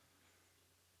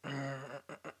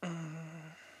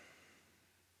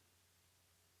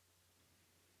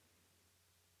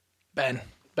 Ben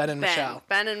and Michelle.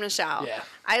 Ben and Michelle. Yeah.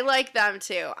 I like them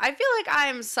too. I feel like I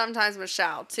am sometimes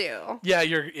Michelle too. Yeah,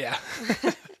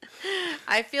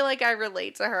 I feel like I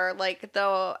relate to her. Like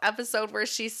the episode where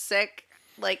she's sick,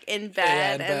 like in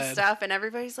bed and stuff, and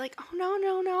everybody's like,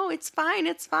 oh no, it's fine.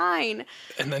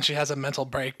 And then she has a mental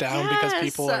breakdown because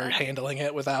people are handling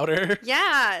it without her.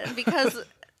 Yeah, because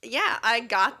I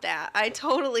got that. I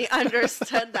totally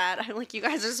understood that. I'm like, you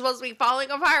guys are supposed to be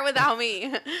falling apart without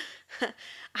me.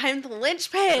 I'm the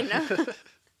linchpin.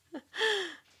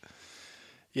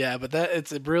 Yeah, but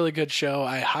it's a really good show.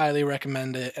 I highly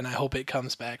recommend it, and I hope it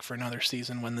comes back for another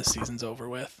season when this season's over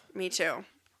with. Me too.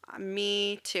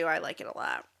 I like it a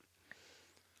lot.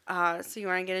 So you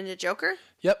want to get into Joker?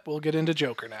 Yep, we'll get into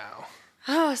Joker now.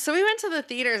 Oh, so we went to the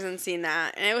theaters and seen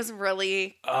that, and it was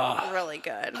really, really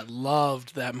good. I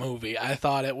loved that movie. I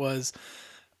thought it was...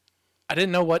 I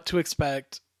didn't know what to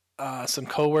expect. Some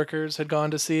coworkers had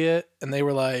gone to see it, and they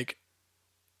were like,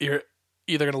 you're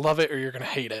either going to love it or you're going to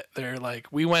hate it. They're like,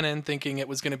 we went in thinking it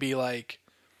was going to be like...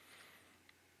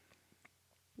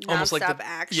 almost like the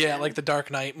action. Yeah, like the Dark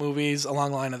Knight movies,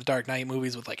 along the line of the Dark Knight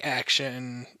movies with like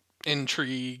action,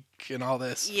 intrigue, and all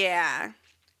this. Yeah,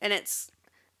 and it's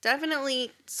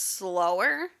definitely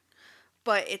slower,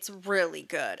 but it's really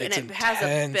good, It's and it has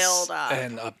a build up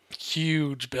and a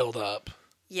huge build up.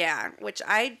 Yeah,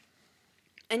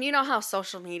 and you know how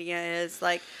social media is.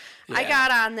 Like, yeah. I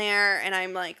got on there and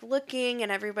I'm like looking,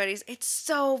 and it's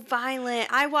so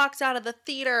violent. I walked out of the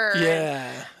theater.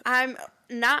 Yeah. I'm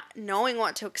not knowing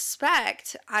what to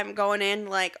expect. I'm going in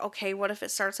like, okay, what if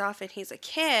it starts off and he's a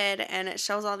kid and it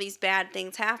shows all these bad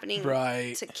things happening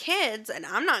to kids, and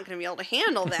I'm not going to be able to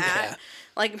handle that. Yeah.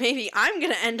 Like, maybe I'm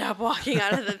going to end up walking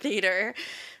out of the theater.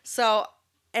 So,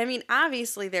 I mean,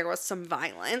 obviously there was some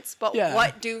violence, but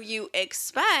what do you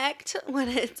expect when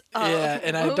it's a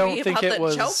and movie I don't think it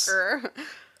was Joker?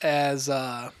 as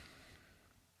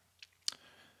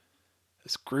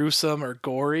gruesome or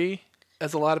gory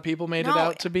as a lot of people made it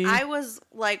out to be. I was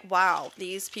like, wow,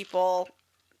 these people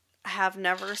have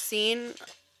never seen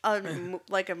a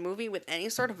movie with any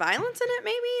sort of violence in it,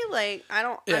 maybe? Like, I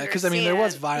don't understand. Because, I mean, there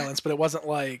was violence, but it wasn't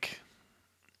like...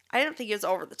 I don't think it was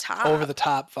over the top. Over the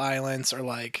top violence or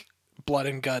like blood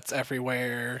and guts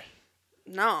everywhere.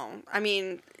 No. I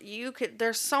mean,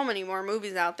 there's so many more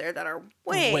movies out there that are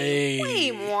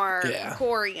way more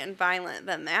gory and violent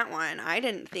than that one. I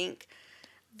didn't think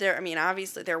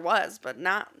obviously there was, but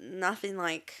nothing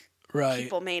like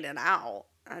people made it out.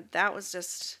 That was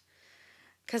just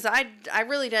because I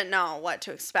really didn't know what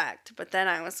to expect, but then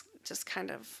I was just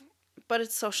kind of... But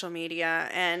it's social media,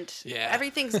 and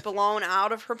everything's blown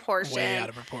out of proportion. Way out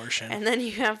of proportion. And then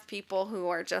you have people who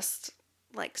are just,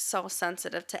 like, so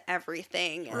sensitive to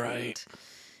everything. And, right.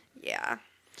 Yeah.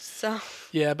 So.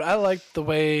 Yeah, but I liked the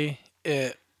way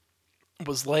it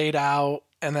was laid out,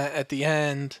 and that at the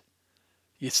end,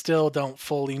 you still don't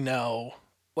fully know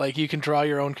Like, you can draw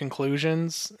your own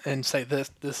conclusions and say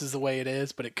this is the way it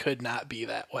is, but it could not be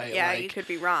that way. Yeah, like, you could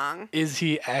be wrong. is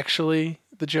he actually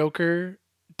the Joker?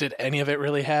 Did any of it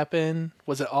really happen?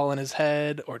 Was it all in his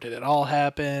head, or did it all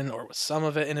happen, or was some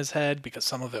of it in his head? Because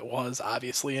some of it was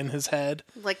obviously in his head.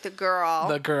 Like the girl.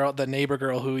 The neighbor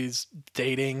girl who he's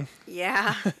dating.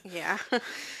 Yeah, yeah.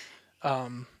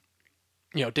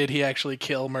 Did he actually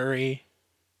kill Murray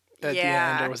at the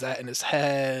end, or was that in his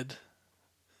head?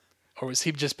 Or was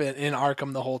he just been in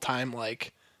Arkham the whole time,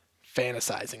 like,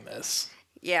 fantasizing this?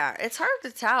 Yeah, it's hard to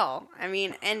tell. I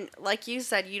mean, and like you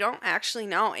said, you don't actually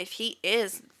know if he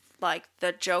is like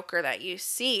the Joker that you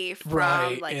see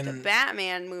from the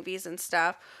Batman movies and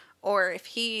stuff, or if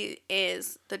he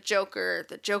is the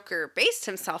Joker based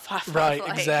himself off of. Right,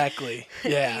 exactly.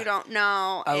 Yeah. You don't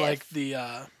know. I like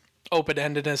the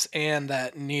open-endedness, and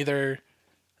that neither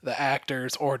the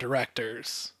actors or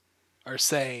directors are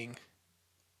saying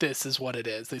this is what it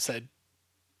is. They said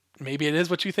maybe it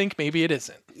is what you think, maybe it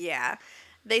isn't. Yeah.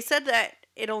 They said that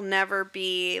it'll never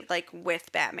be, like,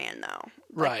 with Batman, though.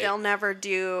 Like, right. They'll never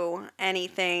do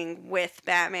anything with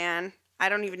Batman. I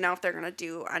don't even know if they're going to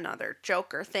do another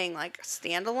Joker thing, like,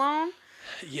 standalone.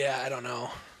 Yeah, I don't know.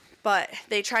 But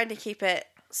they tried to keep it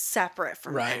separate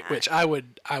from that. Right, which I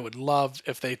would love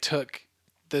if they took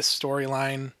this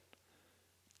storyline,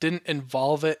 didn't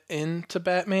involve it into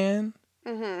Batman.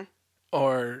 Mm-hmm.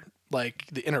 Or, like,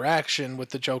 the interaction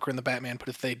with the Joker and the Batman, but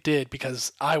if they did,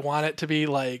 because I want it to be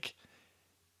like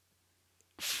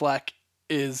Fleck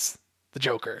is the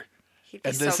Joker,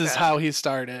 and this is how he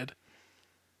started,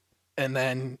 and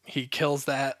then he kills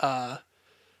that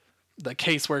the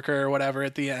caseworker or whatever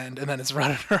at the end, and then it's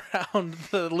running around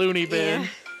the loony bin.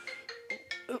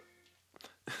 Yeah.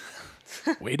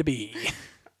 Way to be.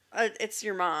 It's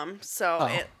your mom, so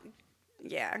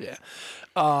yeah.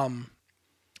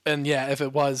 And yeah, if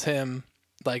it was him,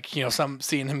 like,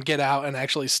 seeing him get out and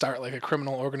actually start, like, a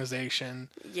criminal organization.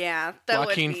 Yeah, that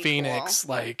Joaquin would be Phoenix,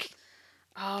 cool. like,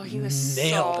 oh, he was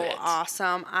nailed it.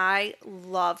 Awesome. I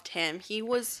loved him. He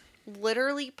was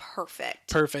literally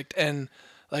perfect. Perfect. And,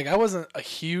 like, I wasn't a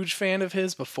huge fan of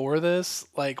his before this.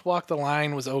 Like, Walk the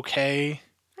Line was okay.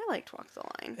 I liked Walk the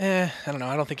Line. I don't know.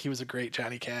 I don't think he was a great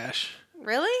Johnny Cash.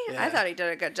 Really? Yeah. I thought he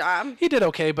did a good job. He did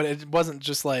okay, but it wasn't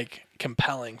just, like,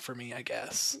 compelling for me, I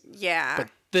guess. Yeah. But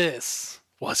this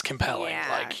was compelling. Yeah.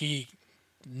 Like, he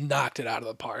knocked it out of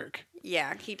the park.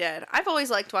 Yeah, he did. I've always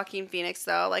liked Joaquin Phoenix,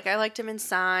 though. Like, I liked him in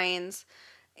Signs,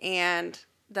 and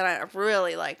then I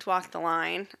really liked Walk the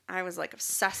Line. I was, like,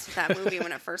 obsessed with that movie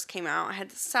when it first came out. I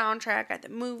had the soundtrack, I had the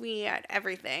movie, I had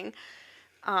everything.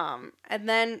 And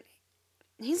then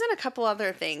he's in a couple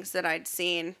other things that I'd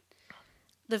seen.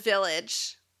 The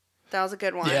Village. That was a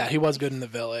good one. Yeah, he was good in The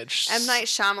Village. M. Night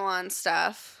Shyamalan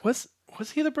stuff. Was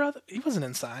he the brother? He wasn't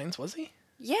in Signs, was he?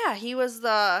 Yeah, he was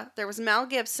there was Mel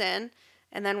Gibson,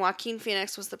 and then Joaquin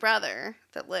Phoenix was the brother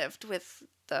that lived with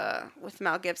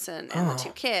Mel Gibson and the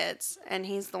two kids, and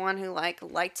he's the one who, like,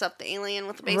 lights up the alien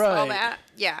with the baseball bat.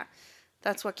 Yeah,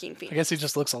 that's Joaquin Phoenix. I guess he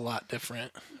just looks a lot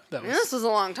different. This was a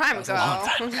long time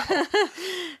ago.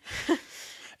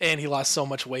 And he lost so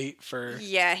much weight for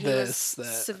he was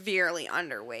severely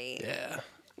underweight. Yeah.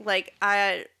 Like,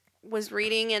 I was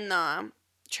reading in the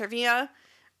trivia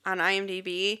on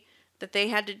IMDb that they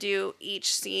had to do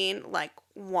each scene, like,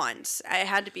 once. It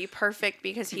had to be perfect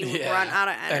because he would run out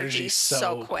of energy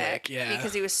so quick. Yeah.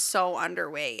 Because he was so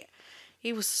underweight.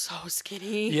 He was so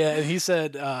skinny. Yeah, and he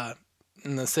said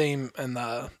in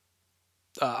the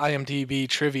IMDb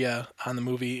trivia on the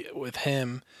movie with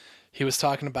him, he was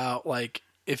talking about, like,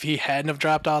 if he hadn't have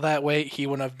dropped all that weight, he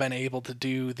wouldn't have been able to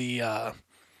do the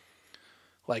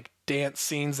like, dance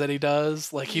scenes that he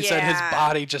does. Like, he said his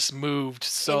body just moved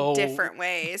so in different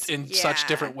ways. In such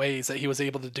different ways that he was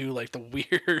able to do, like, the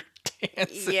weird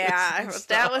dances. Yeah,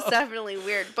 that was definitely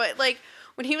weird. But, like,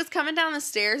 when he was coming down the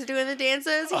stairs doing the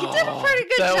dances, he did a pretty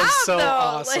good job, that was so though.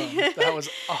 awesome. Like, that was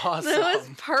awesome. That was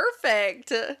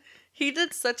perfect. He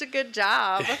did such a good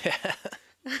job.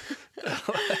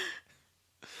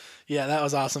 Yeah, that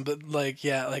was awesome. But, like,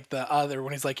 like the other,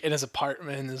 when he's, like, in his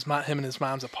apartment, him and his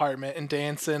mom's apartment, and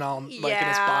dancing all, like, in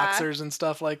his boxers and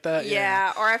stuff like that.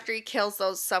 Yeah, or after he kills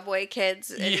those Subway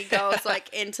kids and he goes, like,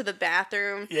 into the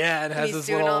bathroom. Yeah, and has he's this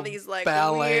doing little all these, like,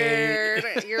 ballet.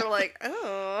 Weird. You're like,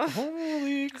 oh.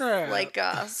 Holy crap. Like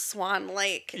Swan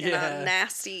Lake in a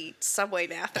nasty Subway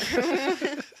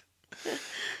bathroom.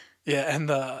 Yeah, and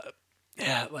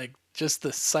like, just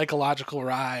the psychological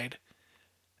ride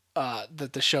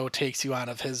that the show takes you on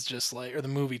of his, just, like, or the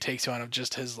movie takes you on of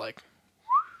just his, like.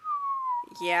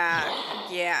 Yeah,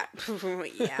 yeah,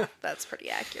 that's pretty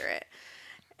accurate.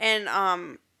 And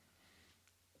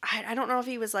I don't know if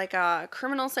he was like a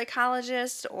criminal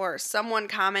psychologist or someone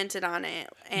commented on it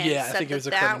and Yeah, I said think he was a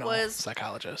that criminal was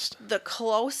psychologist. the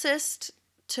closest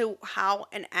to how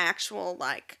an actual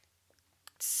like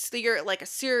a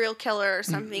serial killer or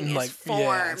something is formed.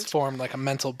 Yeah, it's formed like a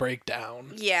mental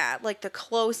breakdown. Yeah, like the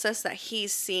closest that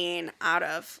he's seen out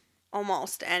of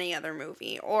almost any other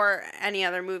movie or any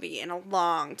other movie in a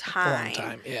long time. Long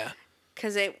time, yeah.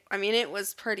 Because it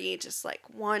was pretty just like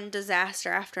one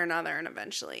disaster after another, and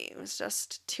eventually it was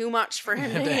just too much for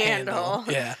him to handle.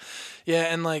 Yeah. Yeah,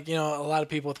 and like, a lot of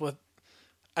people with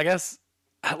I guess,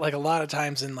 like a lot of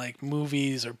times in like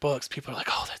movies or books, people are like,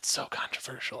 "Oh, that's so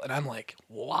controversial," and I'm like,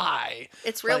 "Why?"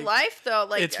 It's real life, though.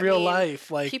 Like it's real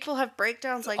life. Like people have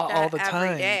breakdowns like all that the time.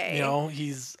 every day.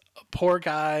 He's a poor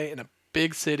guy in a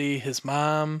big city. His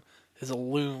mom is a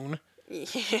loon.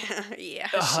 Yeah,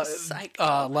 she's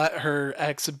psycho. Let her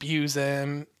ex abuse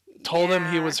him. Told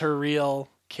him he was her real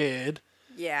kid.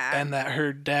 Yeah, and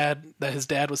that his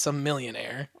dad was some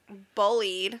millionaire.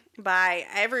 Bullied by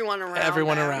everyone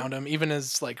around him, even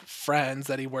his like friends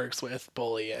that he works with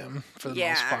bully him for the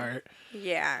most part.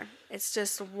 Yeah, it's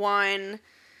just one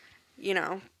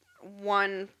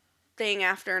thing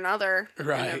after another,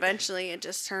 right? And eventually it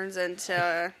just turns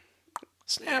into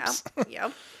snaps.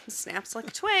 Yep, snaps like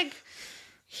a twig.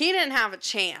 He didn't have a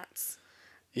chance.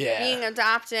 Yeah, being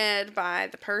adopted by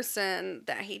the person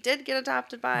that he did get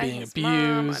adopted by, being his abused,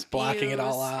 mom, blocking it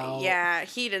all out. Yeah,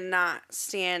 he did not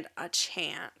stand a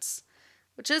chance,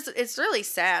 it's really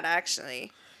sad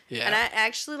actually. Yeah, and it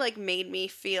actually like made me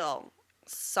feel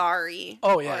sorry.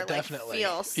 Oh yeah, or, like, definitely.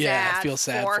 Feel sad. Yeah, I feel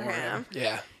sad for him.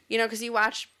 Yeah, because you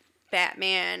watch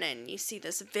Batman and you see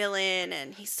this villain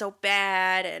and he's so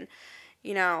bad and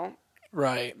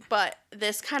right. But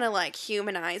this kind of like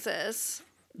humanizes.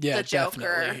 Yeah, the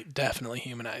Joker. Definitely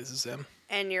humanizes him.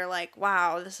 And you're like,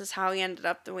 wow, this is how he ended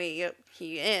up the way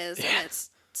he is. Yeah. And it's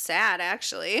sad,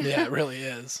 actually. Yeah, it really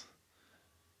is.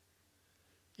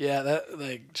 Yeah, that,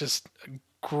 like, just a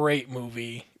great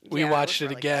movie. We watched it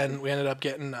really again. Good. We ended up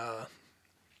getting...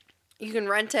 you can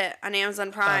rent it on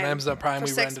Amazon Prime. On Amazon Prime, for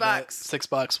we rented it.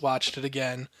 $6, watched it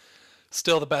again.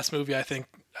 Still the best movie, I think.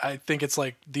 I think it's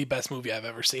like the best movie I've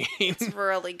ever seen. It's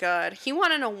really good. He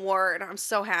won an award. I'm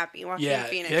so happy. Yeah,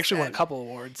 Phoenix he actually won a couple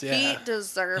awards. Yeah, he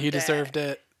deserved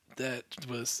it. That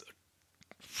was.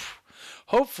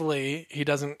 Hopefully he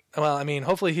doesn't. Well, I mean,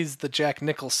 hopefully he's the Jack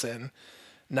Nicholson,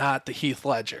 not the Heath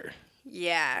Ledger.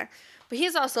 Yeah, but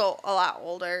he's also a lot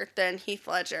older than Heath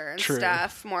Ledger and True.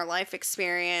 Stuff. More life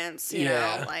experience. You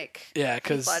know, like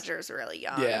because Heath Ledger's really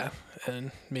young. Yeah,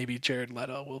 and maybe Jared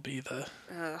Leto will be the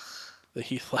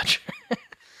Heath Ledger.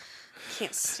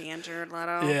 Can't stand Jared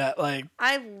Leto. Yeah, like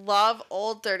I love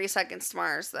old 30 Seconds to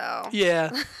Mars though.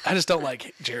 Yeah, I just don't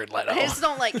like Jared Leto. I just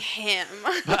don't like him.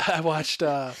 But I watched,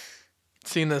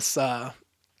 seen this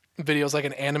video. It was like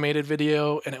an animated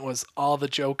video, and it was all the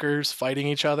Jokers fighting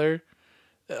each other.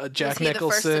 Jack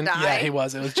Nicholson. Yeah, he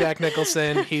was. It was Jack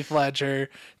Nicholson, Heath Ledger,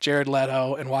 Jared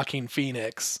Leto, and Joaquin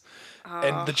Phoenix.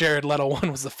 And the Jared Leto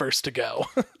one was the first to go.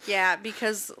 Yeah,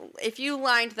 because if you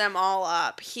lined them all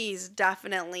up, he's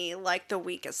definitely like the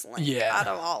weakest link out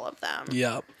of all of them.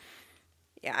 Yep.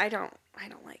 Yeah, I don't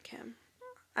like him.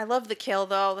 I love The Kill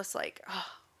though. That's like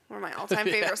one of my all-time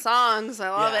favorite songs. I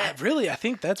love it. Really, I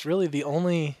think that's really the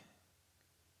only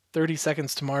 30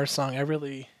 Seconds to Mars song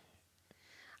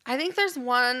I think there's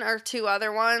one or two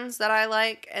other ones that I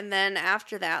like, and then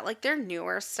after that, like their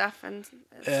newer stuff, and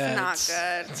it's not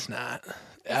good. It's not.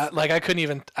 Like I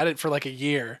did for like a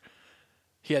year.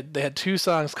 They had two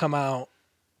songs come out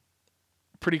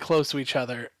pretty close to each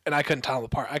other, and I couldn't tell them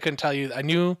apart. I couldn't tell you.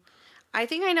 I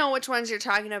think I know which ones you're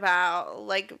talking about.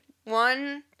 Like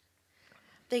one,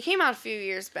 they came out a few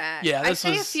years back. Yeah, I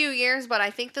say a few years, but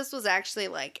I think this was actually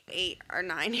like 8 or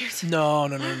 9 years. No.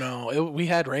 We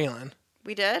had Raylan.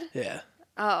 We did? Yeah.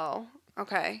 Oh,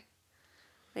 okay.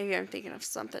 Maybe I'm thinking of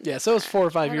something. Yeah, so it was 4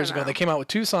 or 5 years ago. They came out with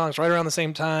two songs right around the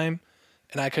same time,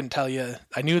 and I couldn't tell you.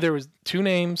 I knew there was two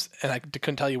names, and I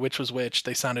couldn't tell you which was which.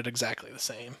 They sounded exactly the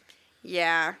same.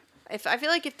 Yeah. I feel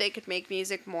like if they could make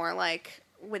music more like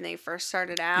when they first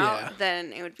started out,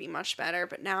 then it would be much better.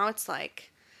 But now it's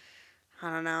like,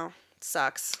 I don't know. It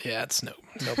sucks. Yeah, it's no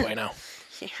bueno.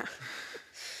 Yeah.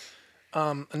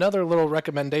 Another little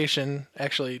recommendation,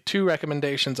 actually 2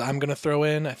 recommendations I'm going to throw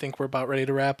in. I think we're about ready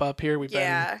to wrap up here.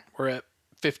 We're at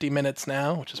 50 minutes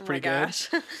now, which is pretty good.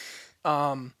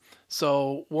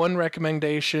 So one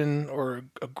recommendation or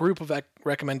a group of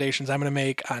recommendations I'm going to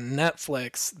make on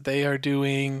Netflix, they are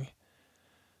doing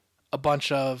a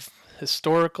bunch of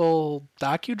historical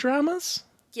docudramas.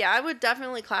 Yeah, I would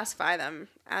definitely classify them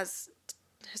as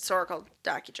historical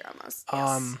docudramas.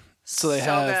 Yes. So they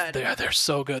have they're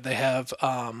so good. They have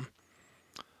the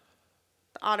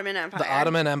Ottoman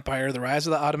Empire. The Rise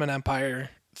of the Ottoman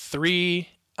Empire, 3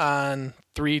 on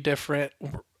 3 different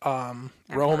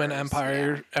Roman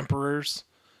Empire emperors.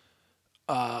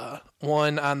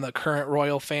 1 on the current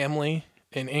royal family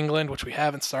in England, which we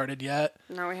haven't started yet.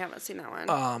 No, we haven't seen that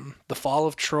one. The Fall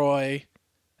of Troy,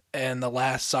 and the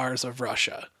Last Tsars of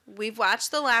Russia. We've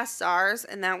watched The Last Tsars,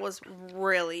 and that was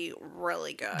really,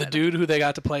 really good. The dude who they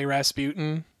got to play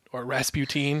Rasputin, or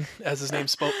Rasputin, as his name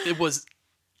spoke, it was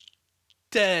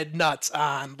dead nuts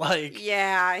on. Like,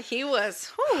 yeah, he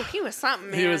was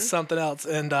something, man. He was something else,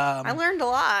 and I learned a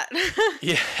lot.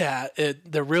 Yeah,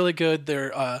 they're really good.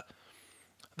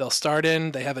 They'll start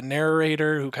in. They have a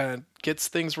narrator who kind of gets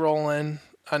things rolling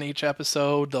on each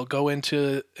episode. They'll go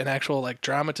into an actual like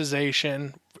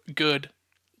dramatization. Good.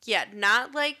 Yeah,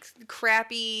 not like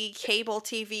crappy cable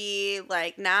TV,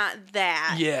 like not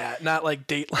that. Yeah, not like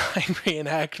Dateline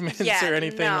reenactments or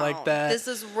anything like that. This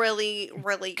is really,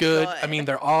 really good. I mean,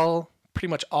 they're pretty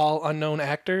much all unknown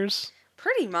actors.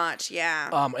 Pretty much,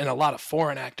 yeah. And a lot of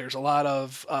foreign actors. A lot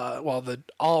of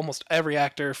almost every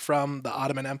actor from the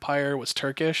Ottoman Empire was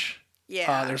Turkish.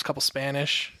 Yeah. There's a couple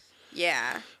Spanish.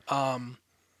 Yeah. And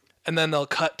then they'll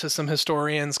cut to some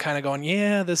historians kind of going,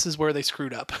 yeah, this is where they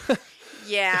screwed up.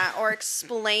 Yeah, or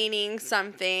explaining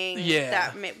something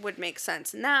that would make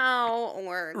sense now,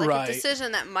 or like a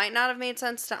decision that might not have made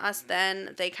sense to us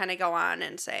then. They kind of go on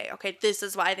and say, okay, this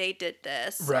is why they did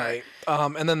this. Right.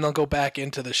 And then they'll go back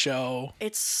into the show.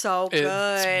 It's so good.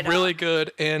 It's really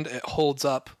good, and it holds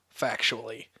up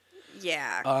factually.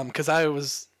 Yeah. Because I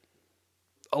was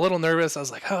a little nervous. I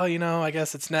was like, oh, I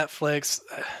guess it's Netflix.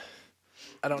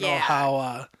 I don't know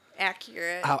how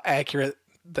accurate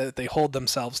that they hold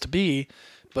themselves to be,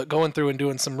 but going through and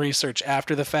doing some research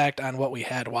after the fact on what we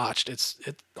had watched,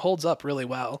 it holds up really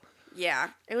well.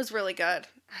 Yeah, it was really good.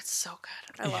 That's so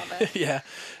good. I love it. Yeah.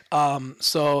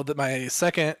 So my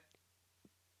second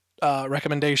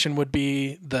recommendation would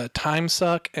be the Time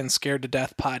Suck and Scared to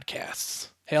Death podcasts.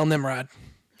 Hail Nimrod.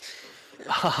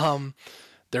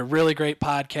 They're really great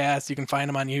podcasts. You can find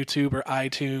them on YouTube or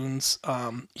iTunes.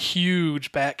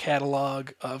 Huge back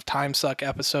catalog of Time Suck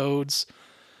episodes.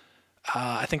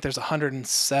 I think there's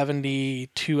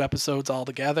 172 episodes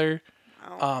altogether.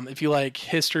 Wow. If you like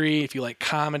history, if you like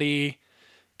comedy,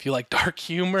 if you like dark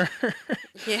humor,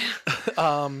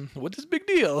 what is big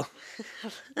deal?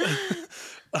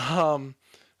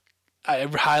 I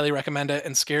highly recommend it.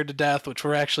 And Scared to Death, which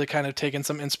we're actually kind of taking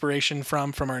some inspiration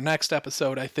from our next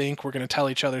episode. I think we're going to tell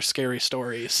each other scary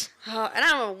stories. Oh, and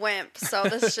I'm a wimp, so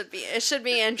it should be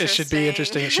interesting. It should be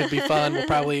interesting. It should be fun. We'll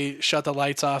probably shut the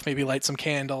lights off, maybe light some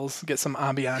candles, get some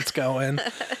ambiance going.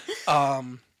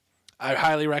 I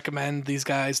highly recommend these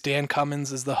guys. Dan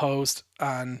Cummins is the host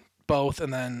on both,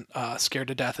 and then Scared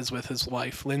to Death is with his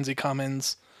wife, Lindsay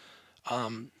Cummins.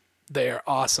 They are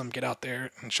awesome. Get out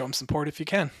there and show them support if you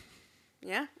can.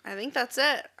 Yeah, I think that's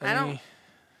it.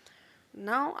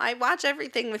 No, I watch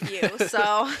everything with you,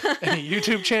 so. Any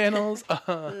YouTube channels?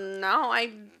 No,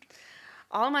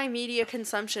 all my media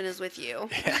consumption is with you.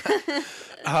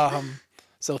 Yeah.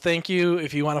 So thank you.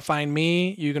 If you want to find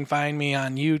me, you can find me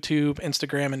on YouTube,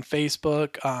 Instagram, and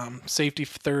Facebook. Safety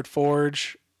Third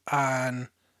Forge on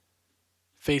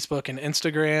Facebook and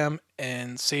Instagram,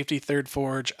 and Safety Third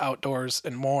Forge Outdoors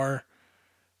and More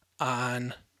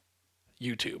on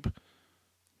YouTube.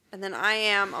 And then I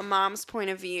am A Mom's Point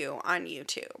of View on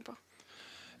YouTube.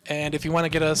 And if you want to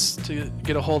get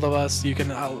a hold of us, you can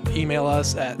email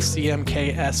us at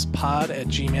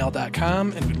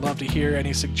cmkspod@gmail.com, and we'd love to hear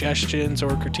any suggestions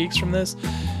or critiques from this.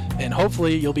 And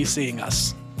hopefully you'll be seeing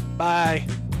us. Bye.